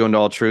will yeah, lead you into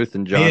all truth.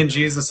 And me John, and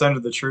Jesus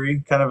under the tree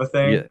kind of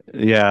a yeah, thing.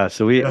 yeah.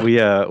 So we Yeah. we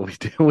uh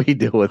we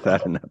deal with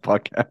that in that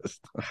podcast.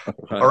 All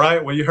Right.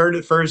 right. Well, you heard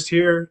it first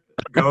here.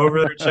 Go over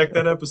there, check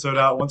that episode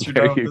out once you're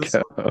There done you with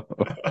this go.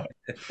 one.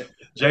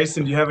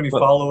 Jason, do you have any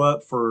Well, follow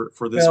up for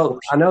this well,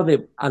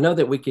 portion? I know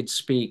that we could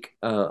speak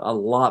a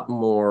lot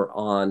more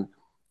on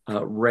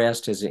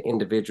rest as an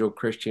individual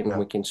Christian. Yeah.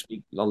 We can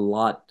speak a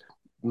lot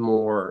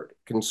more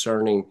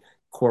concerning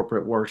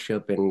corporate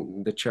worship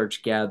and the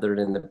church gathered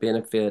and the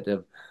benefit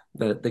of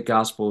the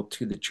gospel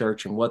to the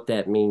church and what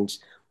that means.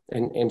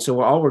 And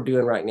so all we're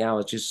doing right now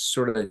is just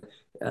sort of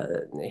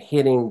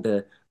hitting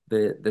the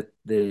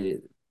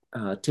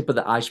tip of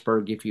the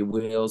iceberg, if you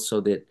will,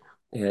 so that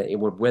it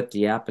would whet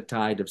the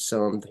appetite of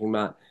some who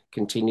might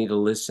continue to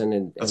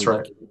listen That's and look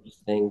right. at these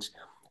things.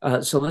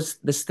 So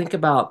let's think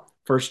about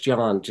First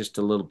John just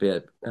a little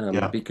bit,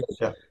 Yeah. because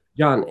Yeah.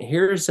 John,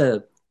 here's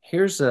a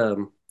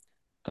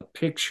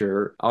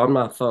picture on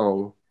my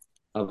phone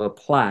of a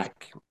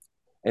plaque,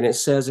 and it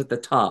says at the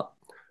top,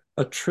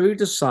 "A true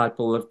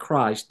disciple of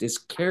Christ is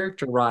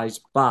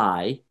characterized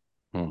by,"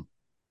 Hmm.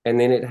 and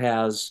then it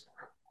has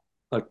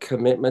a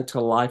commitment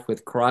to life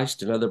with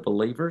Christ and other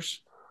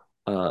believers,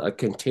 a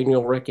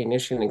continual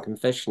recognition and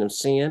confession of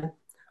sin,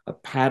 a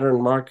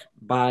pattern marked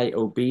by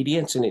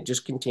obedience, and it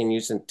just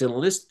continues to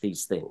list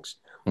these things.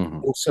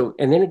 Mhm.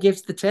 And then it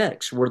gives the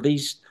text where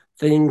these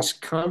things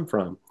come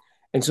from.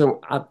 And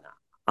so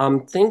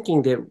I'm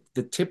thinking that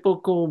the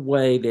typical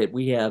way that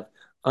we have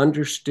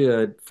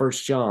understood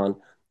First John,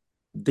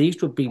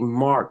 these would be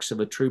marks of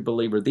a true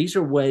believer. These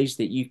are ways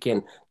that you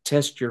can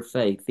test your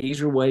faith.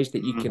 These are ways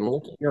that you Mhm. can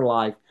look at your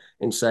life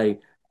and say,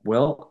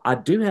 well, I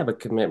do have a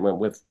commitment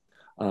with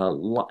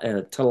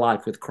to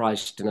life with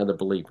Christ and other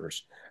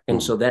believers. And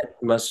Mhm. so that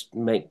must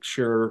make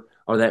sure,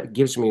 or that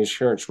gives me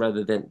assurance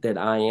rather than that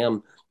I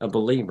am a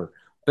believer.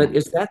 But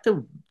is that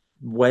the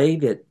way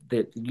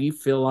that you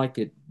feel like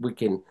that we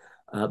can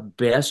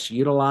best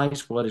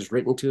utilize what is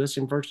written to us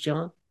in First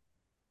John?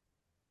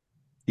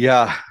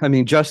 Yeah, I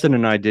mean, Justin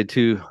and I did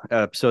 2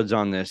 episodes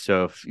on this,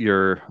 so if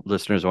your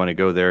listeners want to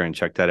go there and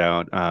check that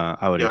out,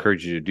 I would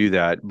encourage you to do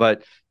that.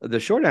 But the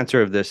short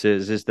answer of this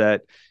is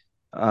that,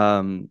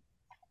 um,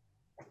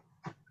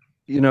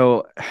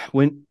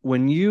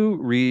 when you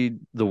read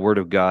the Word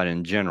of God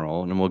in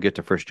general, and we'll get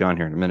to First John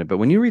here in a minute, but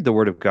when you read the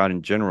Word of God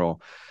in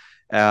general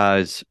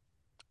as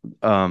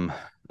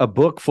a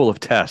book full of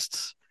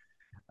tests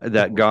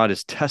that God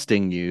is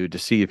testing you to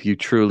see if you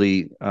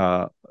truly,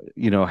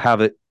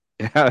 have it.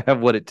 Have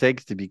what it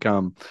takes to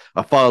become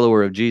a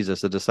follower of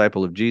Jesus, a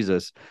disciple of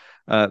Jesus.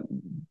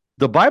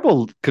 The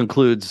Bible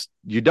concludes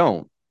you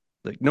don't.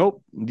 Like,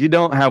 nope, you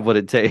don't have what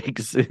it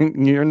takes.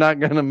 You're not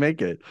going to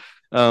make it.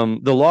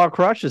 The law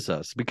crushes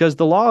us because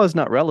the law is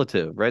not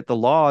relative, right? The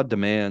law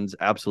demands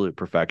absolute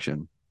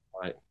perfection.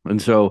 Right.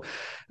 And so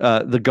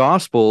the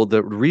gospel,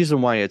 the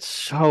reason why it's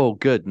so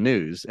good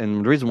news,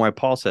 and the reason why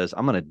Paul says,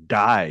 I'm going to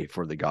die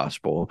for the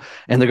gospel,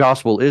 and the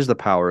gospel is the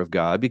power of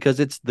God, because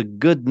it's the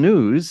good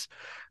news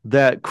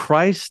that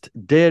Christ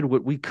did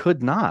what we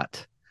could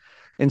not.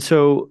 And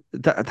so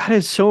that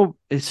is so,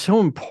 it's so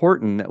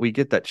important that we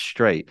get that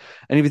straight.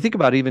 And if you think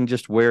about even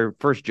just where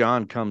First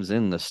John comes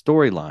in the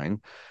storyline,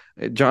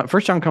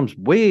 First John comes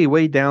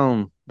way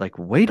down, like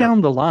way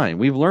down the line.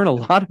 We've learned a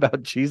lot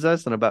about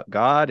Jesus and about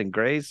God and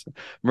grace,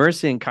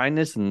 mercy and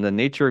kindness, and the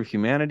nature of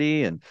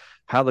humanity and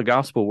how the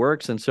gospel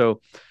works. And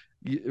so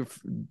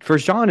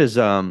First John is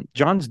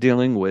John's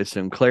dealing with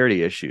some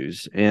clarity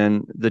issues,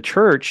 and the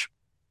church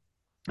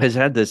has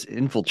had this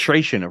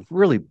infiltration of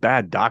really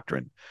bad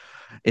doctrine,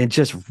 and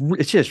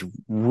it's just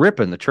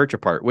ripping the church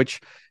apart,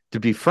 which, to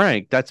be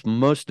frank, that's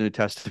most New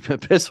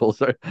Testament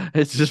epistles.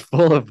 It's just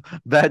full of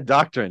bad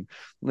doctrine.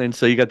 And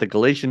so you got the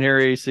Galatian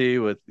heresy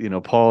with,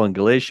 Paul and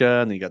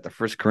Galatia, and then you got the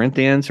First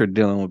Corinthians who are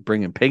dealing with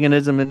bringing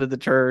paganism into the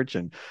church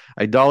and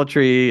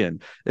idolatry.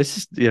 And it's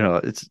just,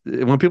 it's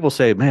when people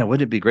say, man,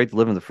 wouldn't it be great to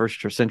live in the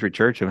first century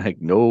church? I'm like,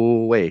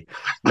 no way.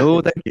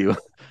 No, thank you.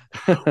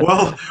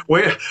 Well,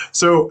 wait.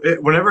 So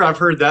whenever I've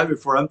heard that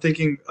before, I'm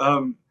thinking,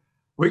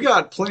 we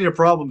got plenty of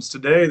problems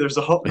today. There's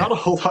not a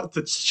whole lot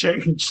that's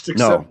changed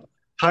except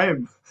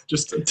time,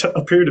 just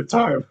a period of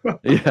time.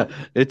 Yeah,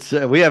 it's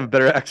we have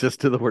better access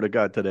to the Word of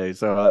God today,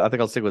 so I think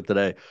I'll stick with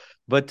today.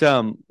 But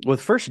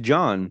with First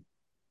John,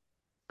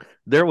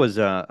 there was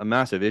a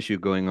massive issue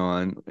going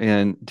on,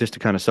 and just to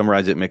kind of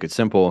summarize it, make it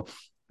simple,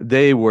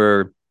 they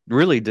were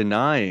really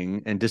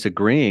denying and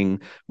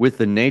disagreeing with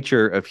the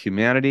nature of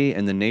humanity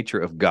and the nature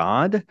of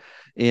God,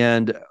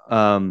 and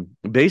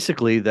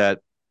basically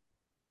that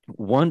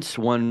once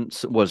one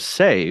was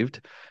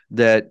saved,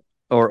 that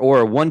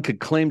or one could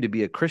claim to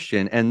be a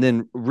Christian and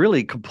then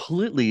really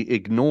completely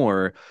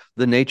ignore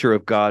the nature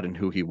of God and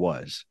who he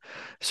was.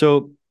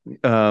 So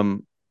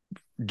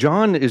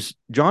John is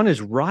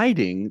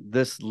writing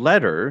this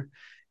letter,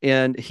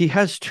 and he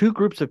has 2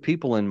 groups of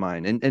people in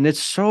mind. And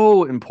it's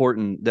so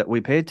important that we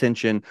pay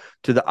attention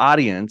to the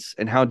audience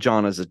and how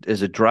John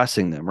is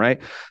addressing them, right?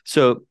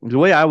 So the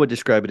way I would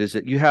describe it is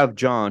that you have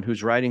John,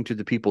 who's writing to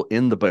the people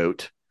in the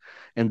boat,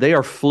 and they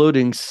are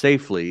floating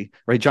safely,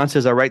 right? John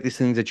says, I write these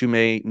things that you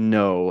may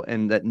know,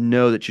 and that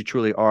know that you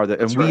truly are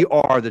that. And we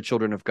are the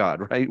children of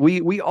God, right?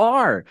 We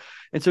are.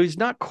 And so he's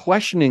not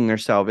questioning their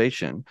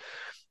salvation.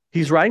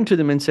 He's writing to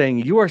them and saying,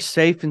 you are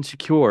safe and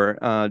secure.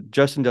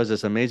 Justin does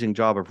this amazing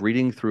job of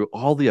reading through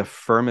all the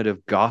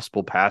affirmative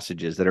gospel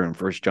passages that are in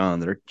First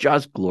John that are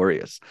just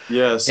glorious.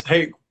 Yes.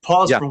 Hey,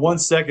 pause for 1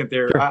 second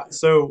there. Sure.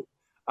 So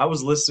I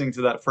was listening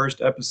to that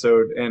first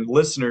episode, and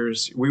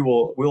listeners,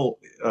 we'll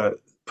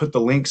put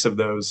the links of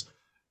those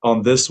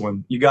on this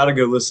one. You got to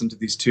go listen to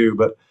these 2.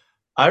 But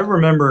I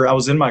remember I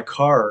was in my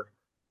car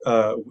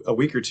a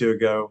week or 2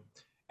 ago,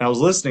 and I was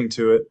listening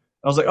to it.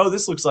 I was like, oh,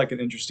 this looks like an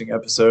interesting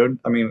episode.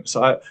 I mean,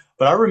 but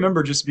I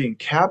remember just being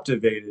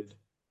captivated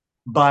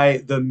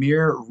by the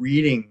mere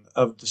reading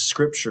of the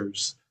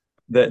scriptures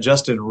that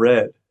Justin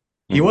read.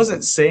 He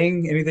wasn't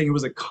saying anything. He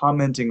wasn't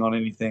commenting on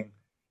anything.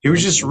 He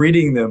was just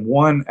reading them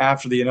one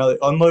after the other,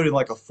 unloading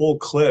like a full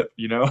clip,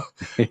 Yeah,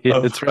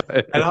 that's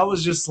right. And I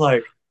was just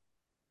like,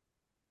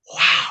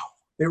 wow,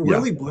 it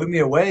really blew me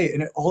away.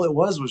 And all it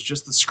was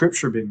just the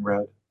scripture being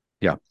read.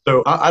 Yeah.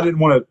 So I didn't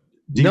want to.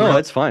 No,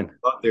 it's fine.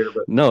 There,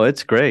 but no,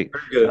 it's great.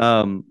 Very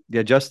good.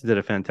 Yeah, Justin did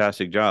a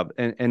fantastic job.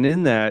 And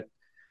in that,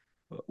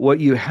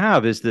 what you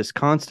have is this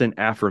constant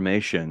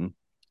affirmation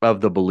of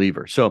the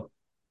believer. So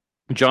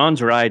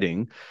John's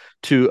writing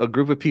to a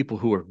group of people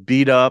who are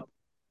beat up.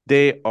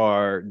 They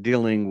are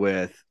dealing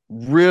with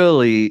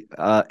really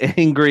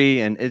angry,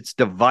 and it's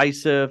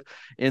divisive,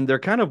 and they're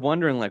kind of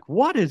wondering, like,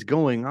 what is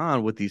going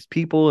on with these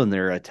people, and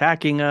they're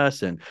attacking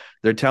us, and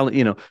they're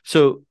telling,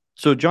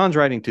 so John's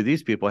writing to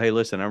these people, hey,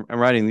 listen, I'm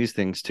writing these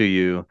things to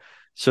you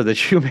so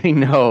that you may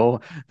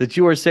know that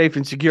you are safe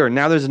and secure.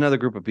 Now there's another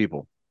group of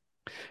people,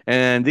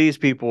 and these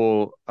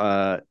people,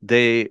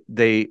 they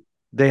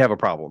have a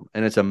problem,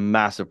 and it's a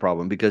massive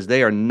problem, because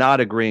they are not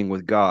agreeing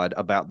with God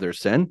about their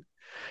sin.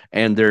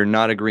 and they're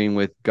not agreeing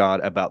with God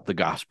about the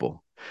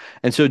gospel.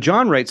 And so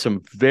John writes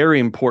some very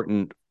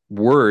important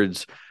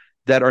words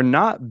that are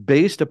not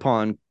based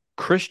upon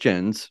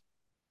Christians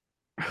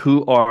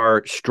who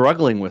are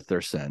struggling with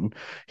their sin.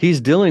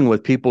 He's dealing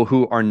with people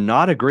who are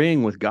not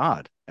agreeing with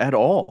God at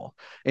all.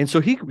 And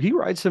so he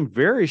writes some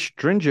very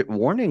stringent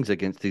warnings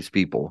against these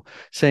people,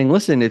 saying,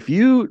 listen, if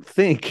you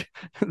think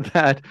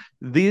that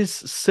these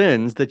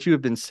sins that you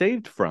have been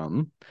saved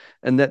from,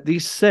 and that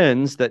these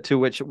sins that to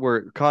which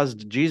were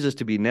caused Jesus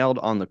to be nailed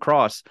on the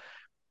cross,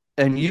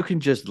 and you can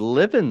just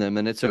live in them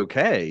and it's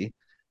okay,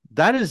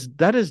 that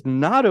is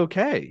not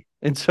okay.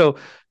 And so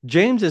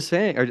James is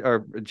saying,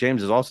 or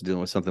James is also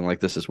dealing with something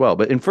like this as well.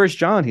 But in First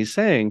John, he's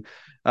saying,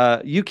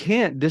 you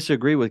can't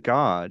disagree with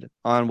God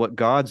on what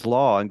God's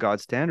law and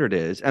God's standard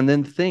is, and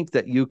then think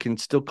that you can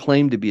still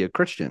claim to be a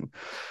Christian.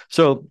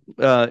 So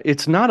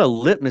it's not a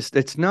litmus.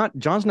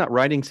 John's not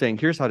writing saying,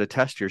 here's how to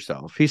test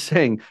yourself. He's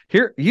saying,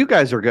 here, you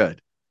guys are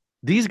good.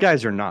 These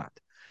guys are not.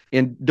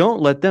 And don't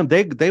let them,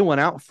 they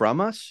went out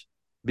from us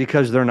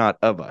because they're not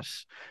of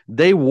us.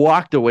 They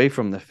walked away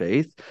from the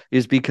faith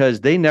is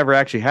because they never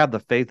actually had the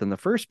faith in the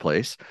first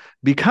place,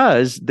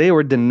 because they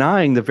were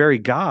denying the very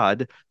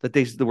God that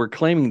they were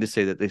claiming to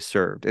say that they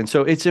served. And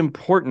so it's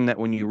important that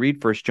when you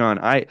read First John,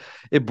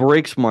 it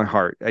breaks my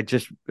heart.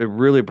 It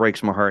really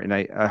breaks my heart. And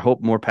I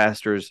hope more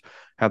pastors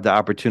have the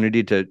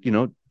opportunity to,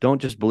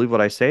 don't just believe what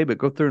I say, but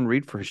go through and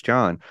read First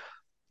John.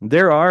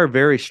 There are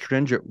very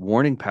stringent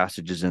warning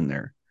passages in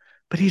there.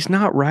 But he's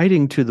not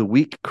writing to the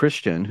weak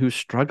Christian who's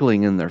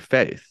struggling in their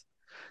faith.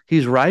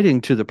 He's writing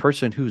to the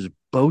person who's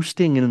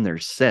boasting in their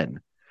sin,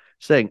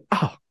 saying,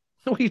 oh,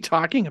 what are you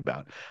talking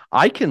about?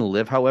 I can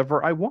live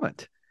however I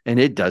want, and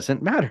it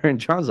doesn't matter. And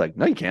John's like,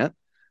 no, you can't.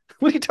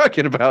 What are you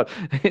talking about?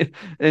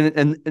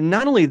 and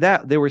not only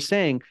that, they were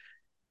saying,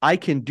 I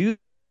can do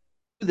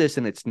this,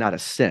 and it's not a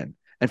sin.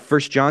 And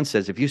First John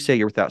says, if you say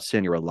you're without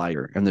sin, you're a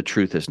liar, and the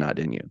truth is not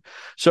in you.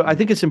 So I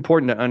think it's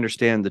important to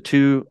understand the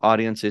two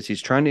audiences.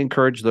 He's trying to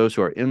encourage those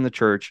who are in the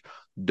church.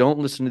 Don't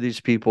listen to these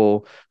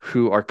people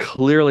who are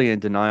clearly in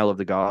denial of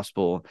the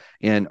gospel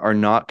and are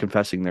not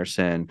confessing their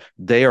sin.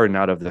 They are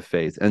not of the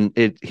faith. And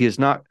he is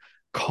not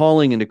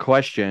calling into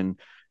question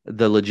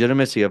the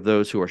legitimacy of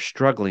those who are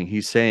struggling.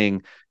 He's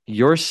saying,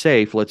 you're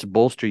safe. Let's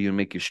bolster you and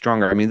make you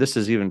stronger. I mean, this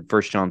is even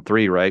 1 John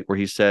 3, right? Where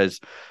he says,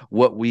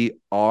 what we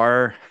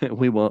are,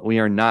 we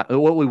are not,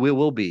 what we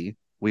will be,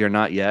 we are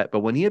not yet. But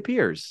when he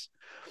appears,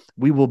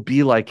 we will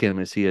be like him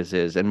as he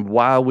is. And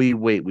while we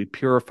wait, we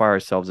purify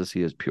ourselves as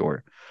he is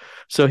pure.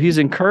 So he's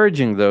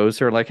encouraging those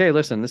who are like, hey,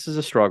 listen, this is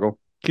a struggle.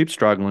 Keep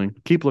struggling.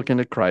 Keep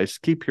looking at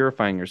Christ. Keep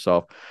purifying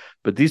yourself.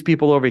 But these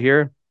people over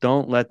here,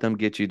 don't let them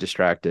get you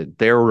distracted.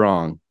 They're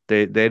wrong.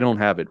 They don't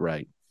have it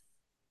right.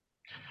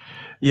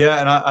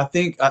 Yeah, and I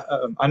think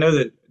I know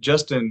that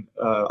Justin.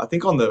 I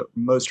think on the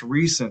most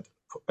recent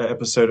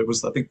episode, it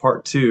was, I think,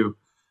 part 2,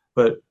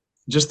 but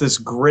just this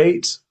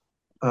great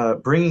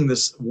bringing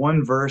this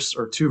one verse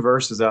or two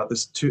verses out.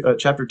 This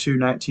chapter 2,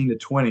 19 to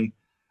 20.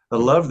 I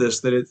love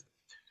this,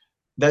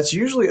 that's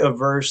usually a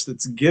verse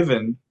that's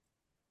given.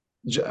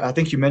 I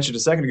think you mentioned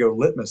a second ago,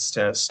 litmus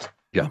test.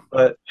 Yeah.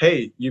 But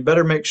hey, you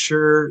better make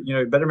sure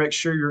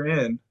you're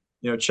in.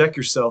 Check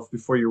yourself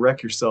before you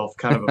wreck yourself,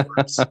 kind of a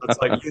verse. It's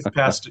like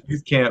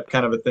youth camp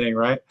kind of a thing,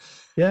 right?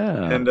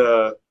 Yeah. And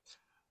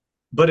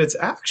but it's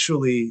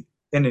actually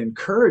an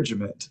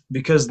encouragement,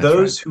 because That's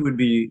those right. who would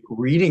be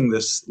reading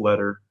this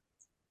letter,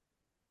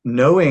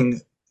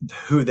 knowing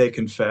who they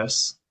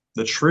confess,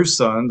 the true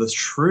Son, the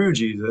true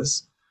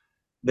Jesus,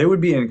 they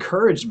would be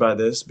encouraged by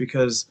this,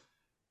 because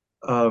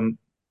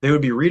they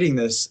would be reading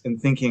this and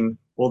thinking,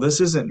 well,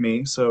 this isn't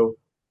me. So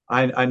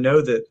I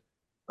know that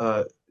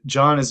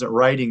John isn't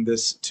writing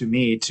this to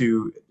me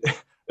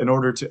in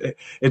order to,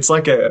 it's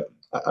like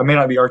I may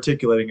not be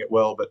articulating it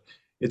well, but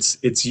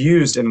it's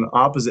used in an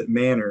opposite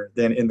manner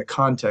than in the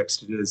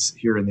context it is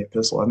here in the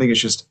epistle. I think it's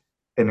just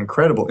an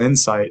incredible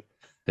insight.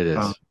 It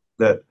is.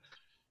 That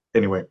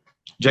anyway,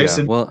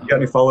 Jason, Yeah, well, you got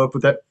any follow up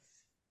with that?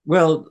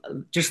 Well,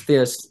 just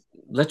this.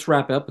 Let's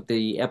wrap up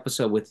the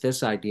episode with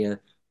this idea,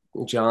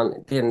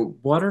 John. Then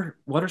what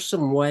are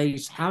some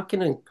ways? How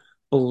can a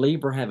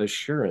believer have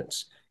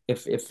assurance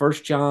if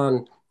First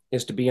John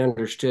is to be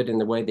understood in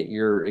the way that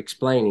you're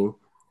explaining,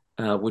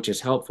 which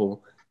is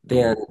helpful?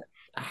 Then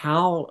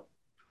how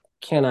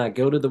can I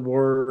go to the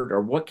Word,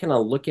 or what can I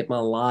look at my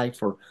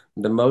life, or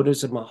the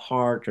motives of my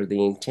heart, or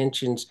the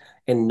intentions,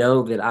 and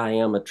know that I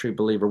am a true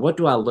believer? What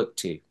do I look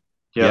to?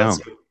 Yeah.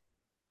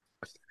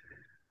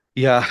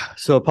 Yeah.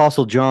 So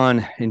Apostle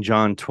John in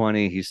John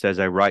 20, he says,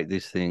 I write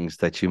these things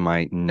that you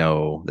might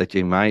know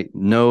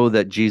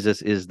that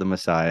Jesus is the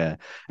Messiah,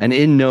 and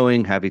in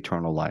knowing have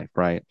eternal life,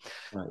 right?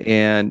 Right.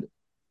 And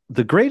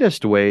the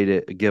greatest way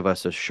to give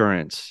us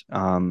assurance,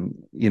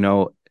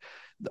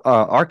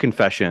 our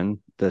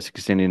confession, the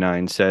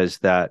 699, says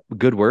that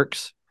good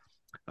works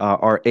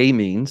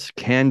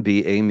can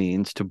be a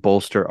means to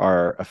bolster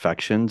our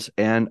affections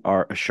and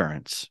our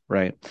assurance,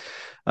 right?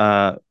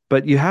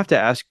 But you have to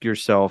ask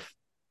yourself,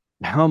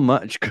 how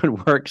much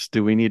good works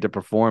do we need to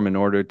perform in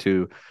order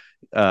to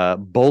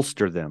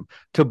bolster them.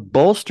 To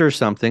bolster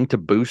something, to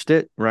boost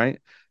it, right?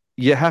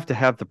 You have to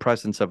have the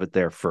presence of it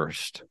there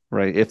first,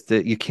 right? If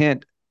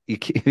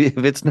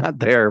it's not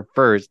there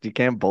first, you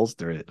can't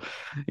bolster it.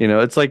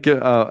 It's like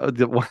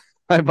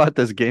I bought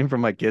this game for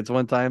my kids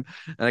one time,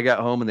 and I got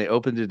home and they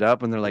opened it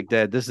up and they're like,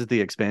 "Dad, this is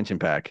the expansion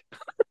pack."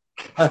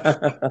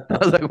 I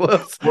was like,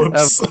 "Whoops,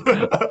 Whoops.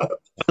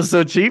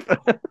 so cheap."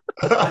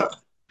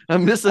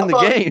 I'm missing the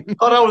game.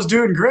 Thought I was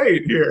doing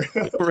great here.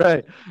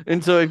 Right.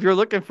 And so if you're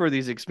looking for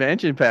these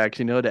expansion packs,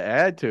 to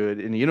add to it,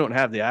 and you don't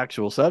have the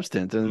actual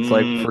substance, and it's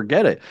like,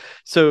 forget it.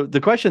 So the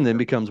question then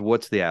becomes,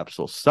 what's the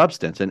actual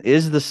substance? And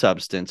is the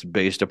substance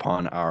based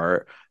upon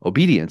our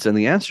obedience? And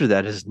the answer to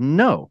that is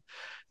no.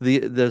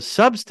 The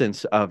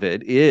substance of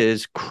it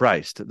is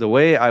Christ. The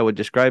way I would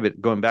describe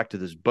it, going back to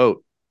this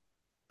boat,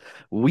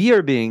 we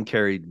are being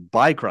carried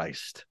by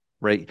Christ.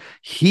 Right.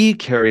 He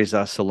carries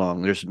us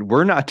along.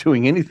 We're not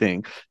doing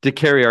anything to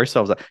carry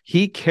ourselves.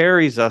 He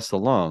carries us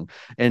along.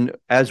 And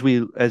I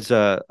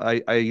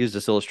use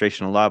this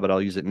illustration a lot, but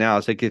I'll use it now.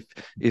 It's like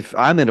if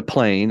I'm in a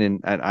plane and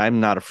I'm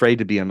not afraid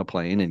to be on the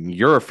plane and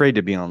you're afraid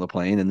to be on the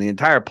plane, and the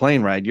entire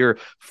plane ride, you're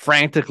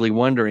frantically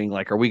wondering,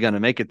 like, are we going to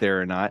make it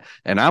there or not?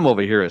 And I'm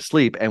over here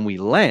asleep, and we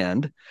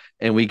land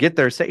and we get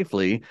there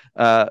safely.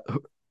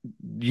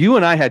 You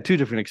and I had two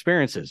different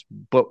experiences,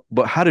 but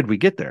how did we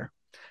get there?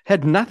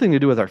 Had nothing to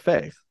do with our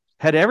faith,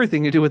 had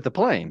everything to do with the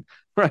plane,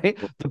 right?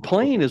 The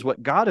plane is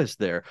what got us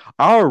there.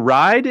 Our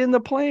ride in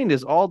the plane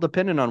is all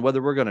dependent on whether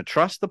we're going to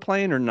trust the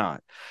plane or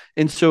not.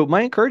 And so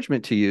my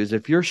encouragement to you is,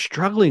 if you're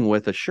struggling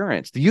with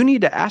assurance, you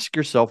need to ask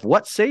yourself,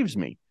 what saves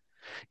me?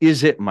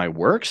 Is it my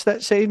works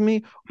that save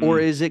me, or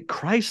is it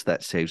Christ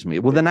that saves me?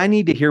 Well, then I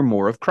need to hear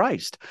more of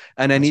Christ,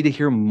 and I need to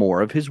hear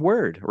more of his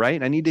word,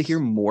 right? I need to hear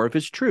more of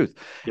his truth.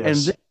 Yes.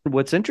 And then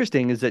what's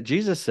interesting is that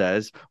Jesus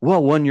says,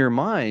 well, when you're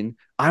mine,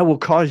 I will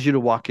cause you to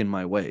walk in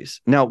my ways.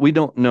 Now, we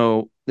don't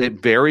know. It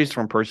varies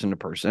from person to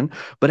person,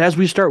 but as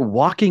we start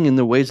walking in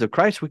the ways of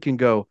Christ, we can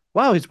go,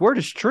 wow, his word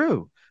is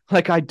true.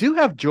 Like, I do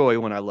have joy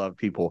when I love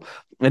people,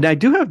 and I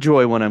do have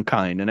joy when I'm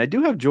kind, and I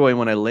do have joy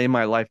when I lay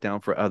my life down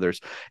for others.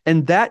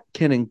 And that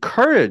can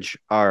encourage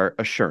our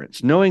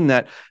assurance, knowing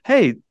that,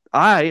 hey,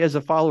 I, as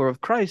a follower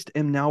of Christ,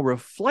 am now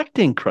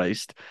reflecting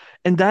Christ,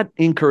 and that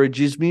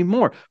encourages me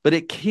more. But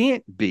it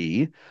can't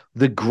be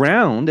the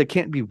ground. It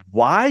can't be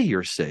why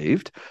you're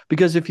saved,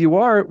 because if you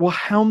are, well,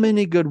 how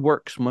many good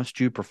works must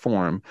you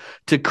perform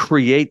to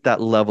create that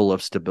level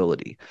of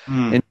stability?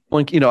 And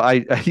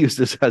I use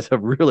this as a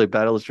really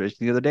bad illustration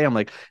the other day. I'm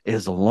like,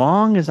 as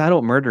long as I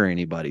don't murder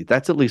anybody,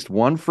 that's at least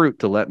one fruit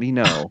to let me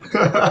know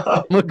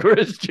I'm a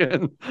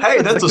Christian.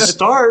 Hey, that's a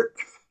start.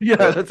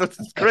 Yeah,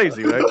 that's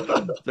crazy, right?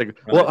 It's like,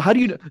 well, how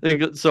do you?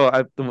 So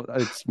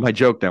it's my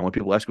joke now when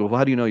people ask, well,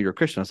 how do you know you're a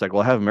Christian? It's like,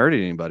 well, I haven't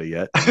murdered anybody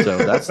yet, so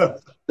that's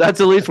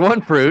at least one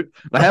fruit.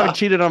 I haven't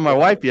cheated on my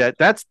wife yet.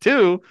 That's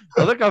two.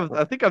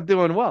 I think I'm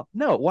doing well.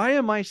 No, why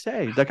am I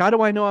saved? Like, how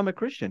do I know I'm a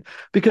Christian?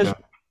 Because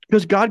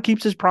God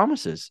keeps his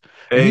promises.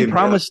 He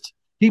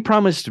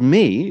promised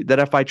me that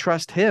if I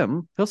trust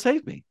him, he'll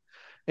save me.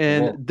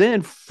 And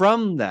then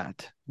from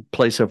that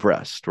place of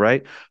rest,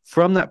 right?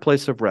 From that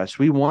place of rest,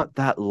 we want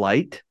that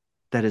light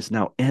that is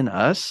now in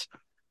us.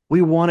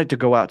 We want it to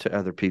go out to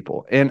other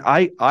people. And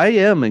I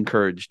am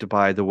encouraged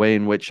by the way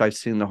in which I've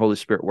seen the Holy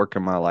Spirit work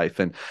in my life.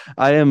 And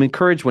I am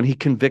encouraged when he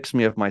convicts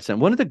me of my sin.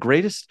 One of the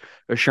greatest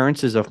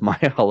assurances of my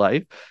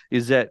life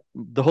is that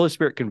the Holy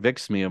Spirit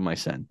convicts me of my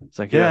sin. It's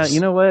like, yeah,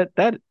 you know what?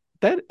 That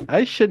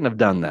I shouldn't have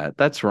done that.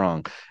 That's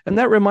wrong. And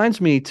that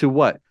reminds me to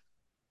what?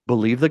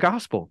 Believe the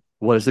gospel.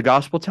 What does the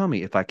gospel tell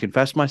me? If I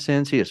confess my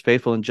sins, he is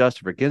faithful and just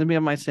to forgive me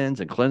of my sins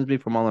and cleanse me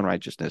from all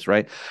unrighteousness,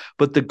 right?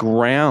 But the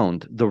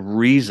ground, the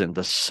reason,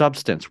 the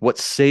substance, what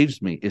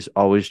saves me is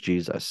always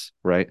Jesus,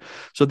 right?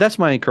 So that's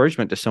my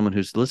encouragement to someone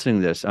who's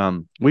listening to this.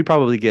 We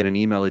probably get an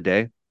email a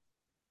day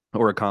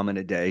or a comment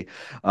a day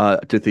to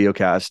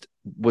Theocast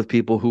with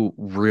people who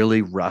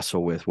really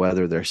wrestle with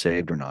whether they're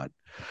saved or not.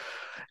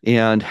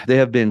 And they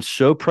have been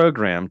so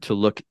programmed to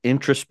look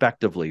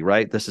introspectively,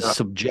 right? This is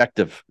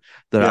subjective,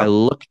 that I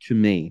look to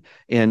me.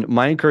 And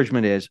my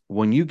encouragement is,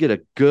 when you get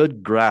a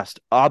good grasp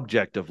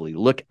objectively,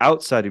 look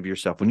outside of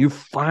yourself, when you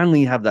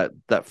finally have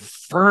that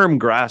firm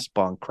grasp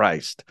on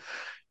Christ,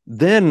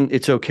 then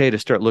it's okay to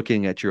start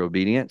looking at your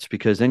obedience,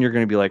 because then you're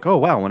going to be like, oh,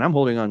 wow, when I'm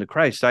holding on to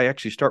Christ, I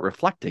actually start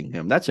reflecting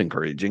him. That's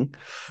encouraging.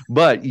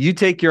 But you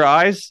take your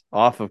eyes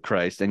off of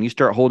Christ and you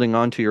start holding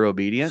on to your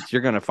obedience,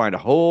 you're going to find a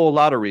whole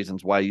lot of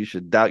reasons why you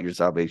should doubt your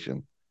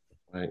salvation.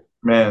 Right.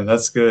 Man,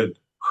 that's good.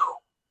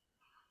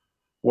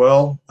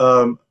 Well,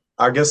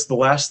 I guess the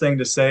last thing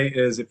to say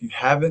is, if you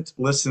haven't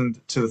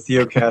listened to the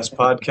Theocast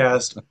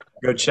podcast,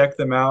 go check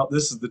them out.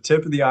 This is the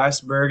tip of the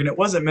iceberg, and it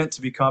wasn't meant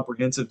to be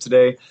comprehensive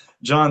today.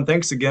 John,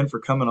 thanks again for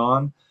coming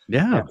on.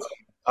 Yeah.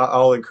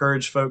 I'll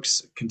encourage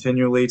folks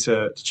continually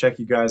to check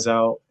you guys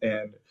out.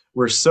 And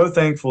we're so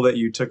thankful that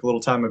you took a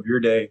little time of your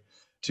day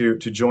to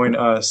join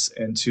us,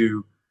 and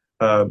to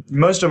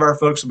most of our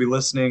folks will be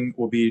listening,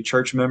 will be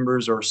church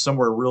members or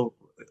somewhere real.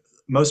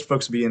 Most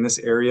folks will be in this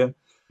area.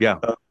 Yeah.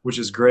 Which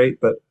is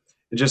great. But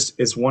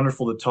it's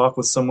wonderful to talk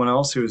with someone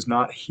else who is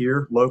not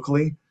here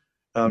locally,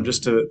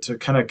 just to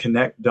kind of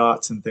connect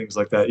dots and things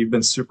like that. You've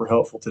been super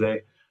helpful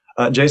today.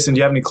 Jason, do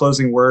you have any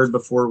closing word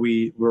before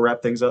we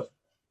wrap things up?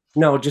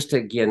 No, just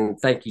again,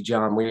 thank you,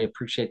 John. We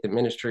appreciate the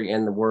ministry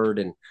and the word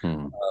and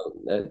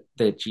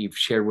that you've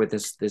shared with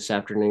us this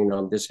afternoon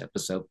on this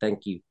episode.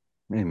 Thank you.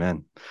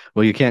 Amen.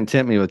 Well, you can't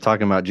tempt me with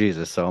talking about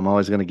Jesus, so I'm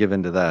always going to give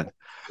into that.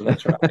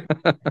 That's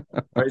right.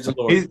 Praise the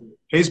Lord.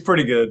 He's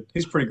pretty good.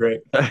 He's pretty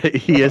great.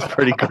 He is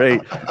pretty great.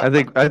 I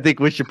think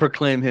we should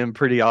proclaim him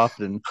pretty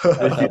often,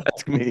 if you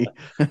ask me.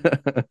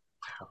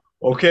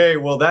 Okay,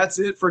 well, that's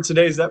it for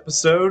today's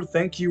episode.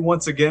 Thank you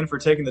once again for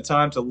taking the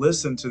time to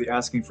listen to the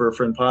Asking for a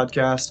Friend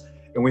podcast,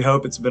 and we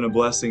hope it's been a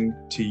blessing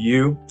to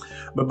you.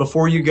 But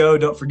before you go,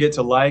 don't forget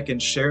to like and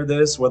share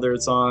this, whether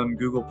it's on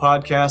Google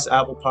Podcasts,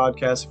 Apple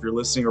Podcasts, if you're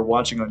listening or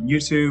watching on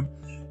YouTube.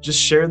 Just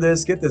share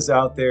this, get this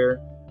out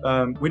there.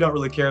 We don't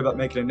really care about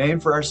making a name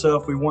for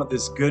ourselves. We want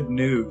this good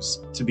news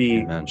to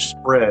be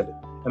spread.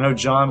 I know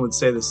John would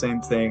say the same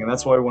thing, and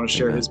that's why we want to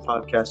share his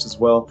podcast as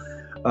well.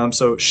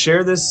 So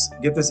share this,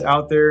 get this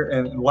out there.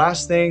 And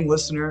last thing,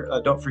 listener,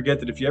 don't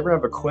forget that if you ever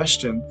have a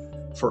question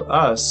for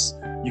us,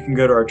 you can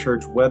go to our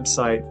church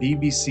website,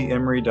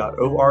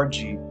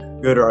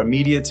 bbcemory.org, go to our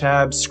media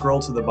tab,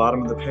 scroll to the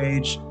bottom of the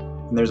page,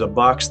 and there's a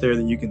box there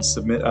that you can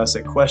submit us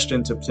a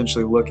question to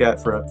potentially look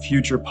at for a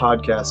future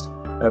podcast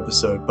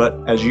episode.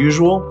 But as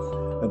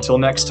usual, until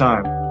next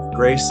time,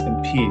 grace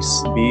and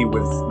peace be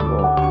with you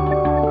all.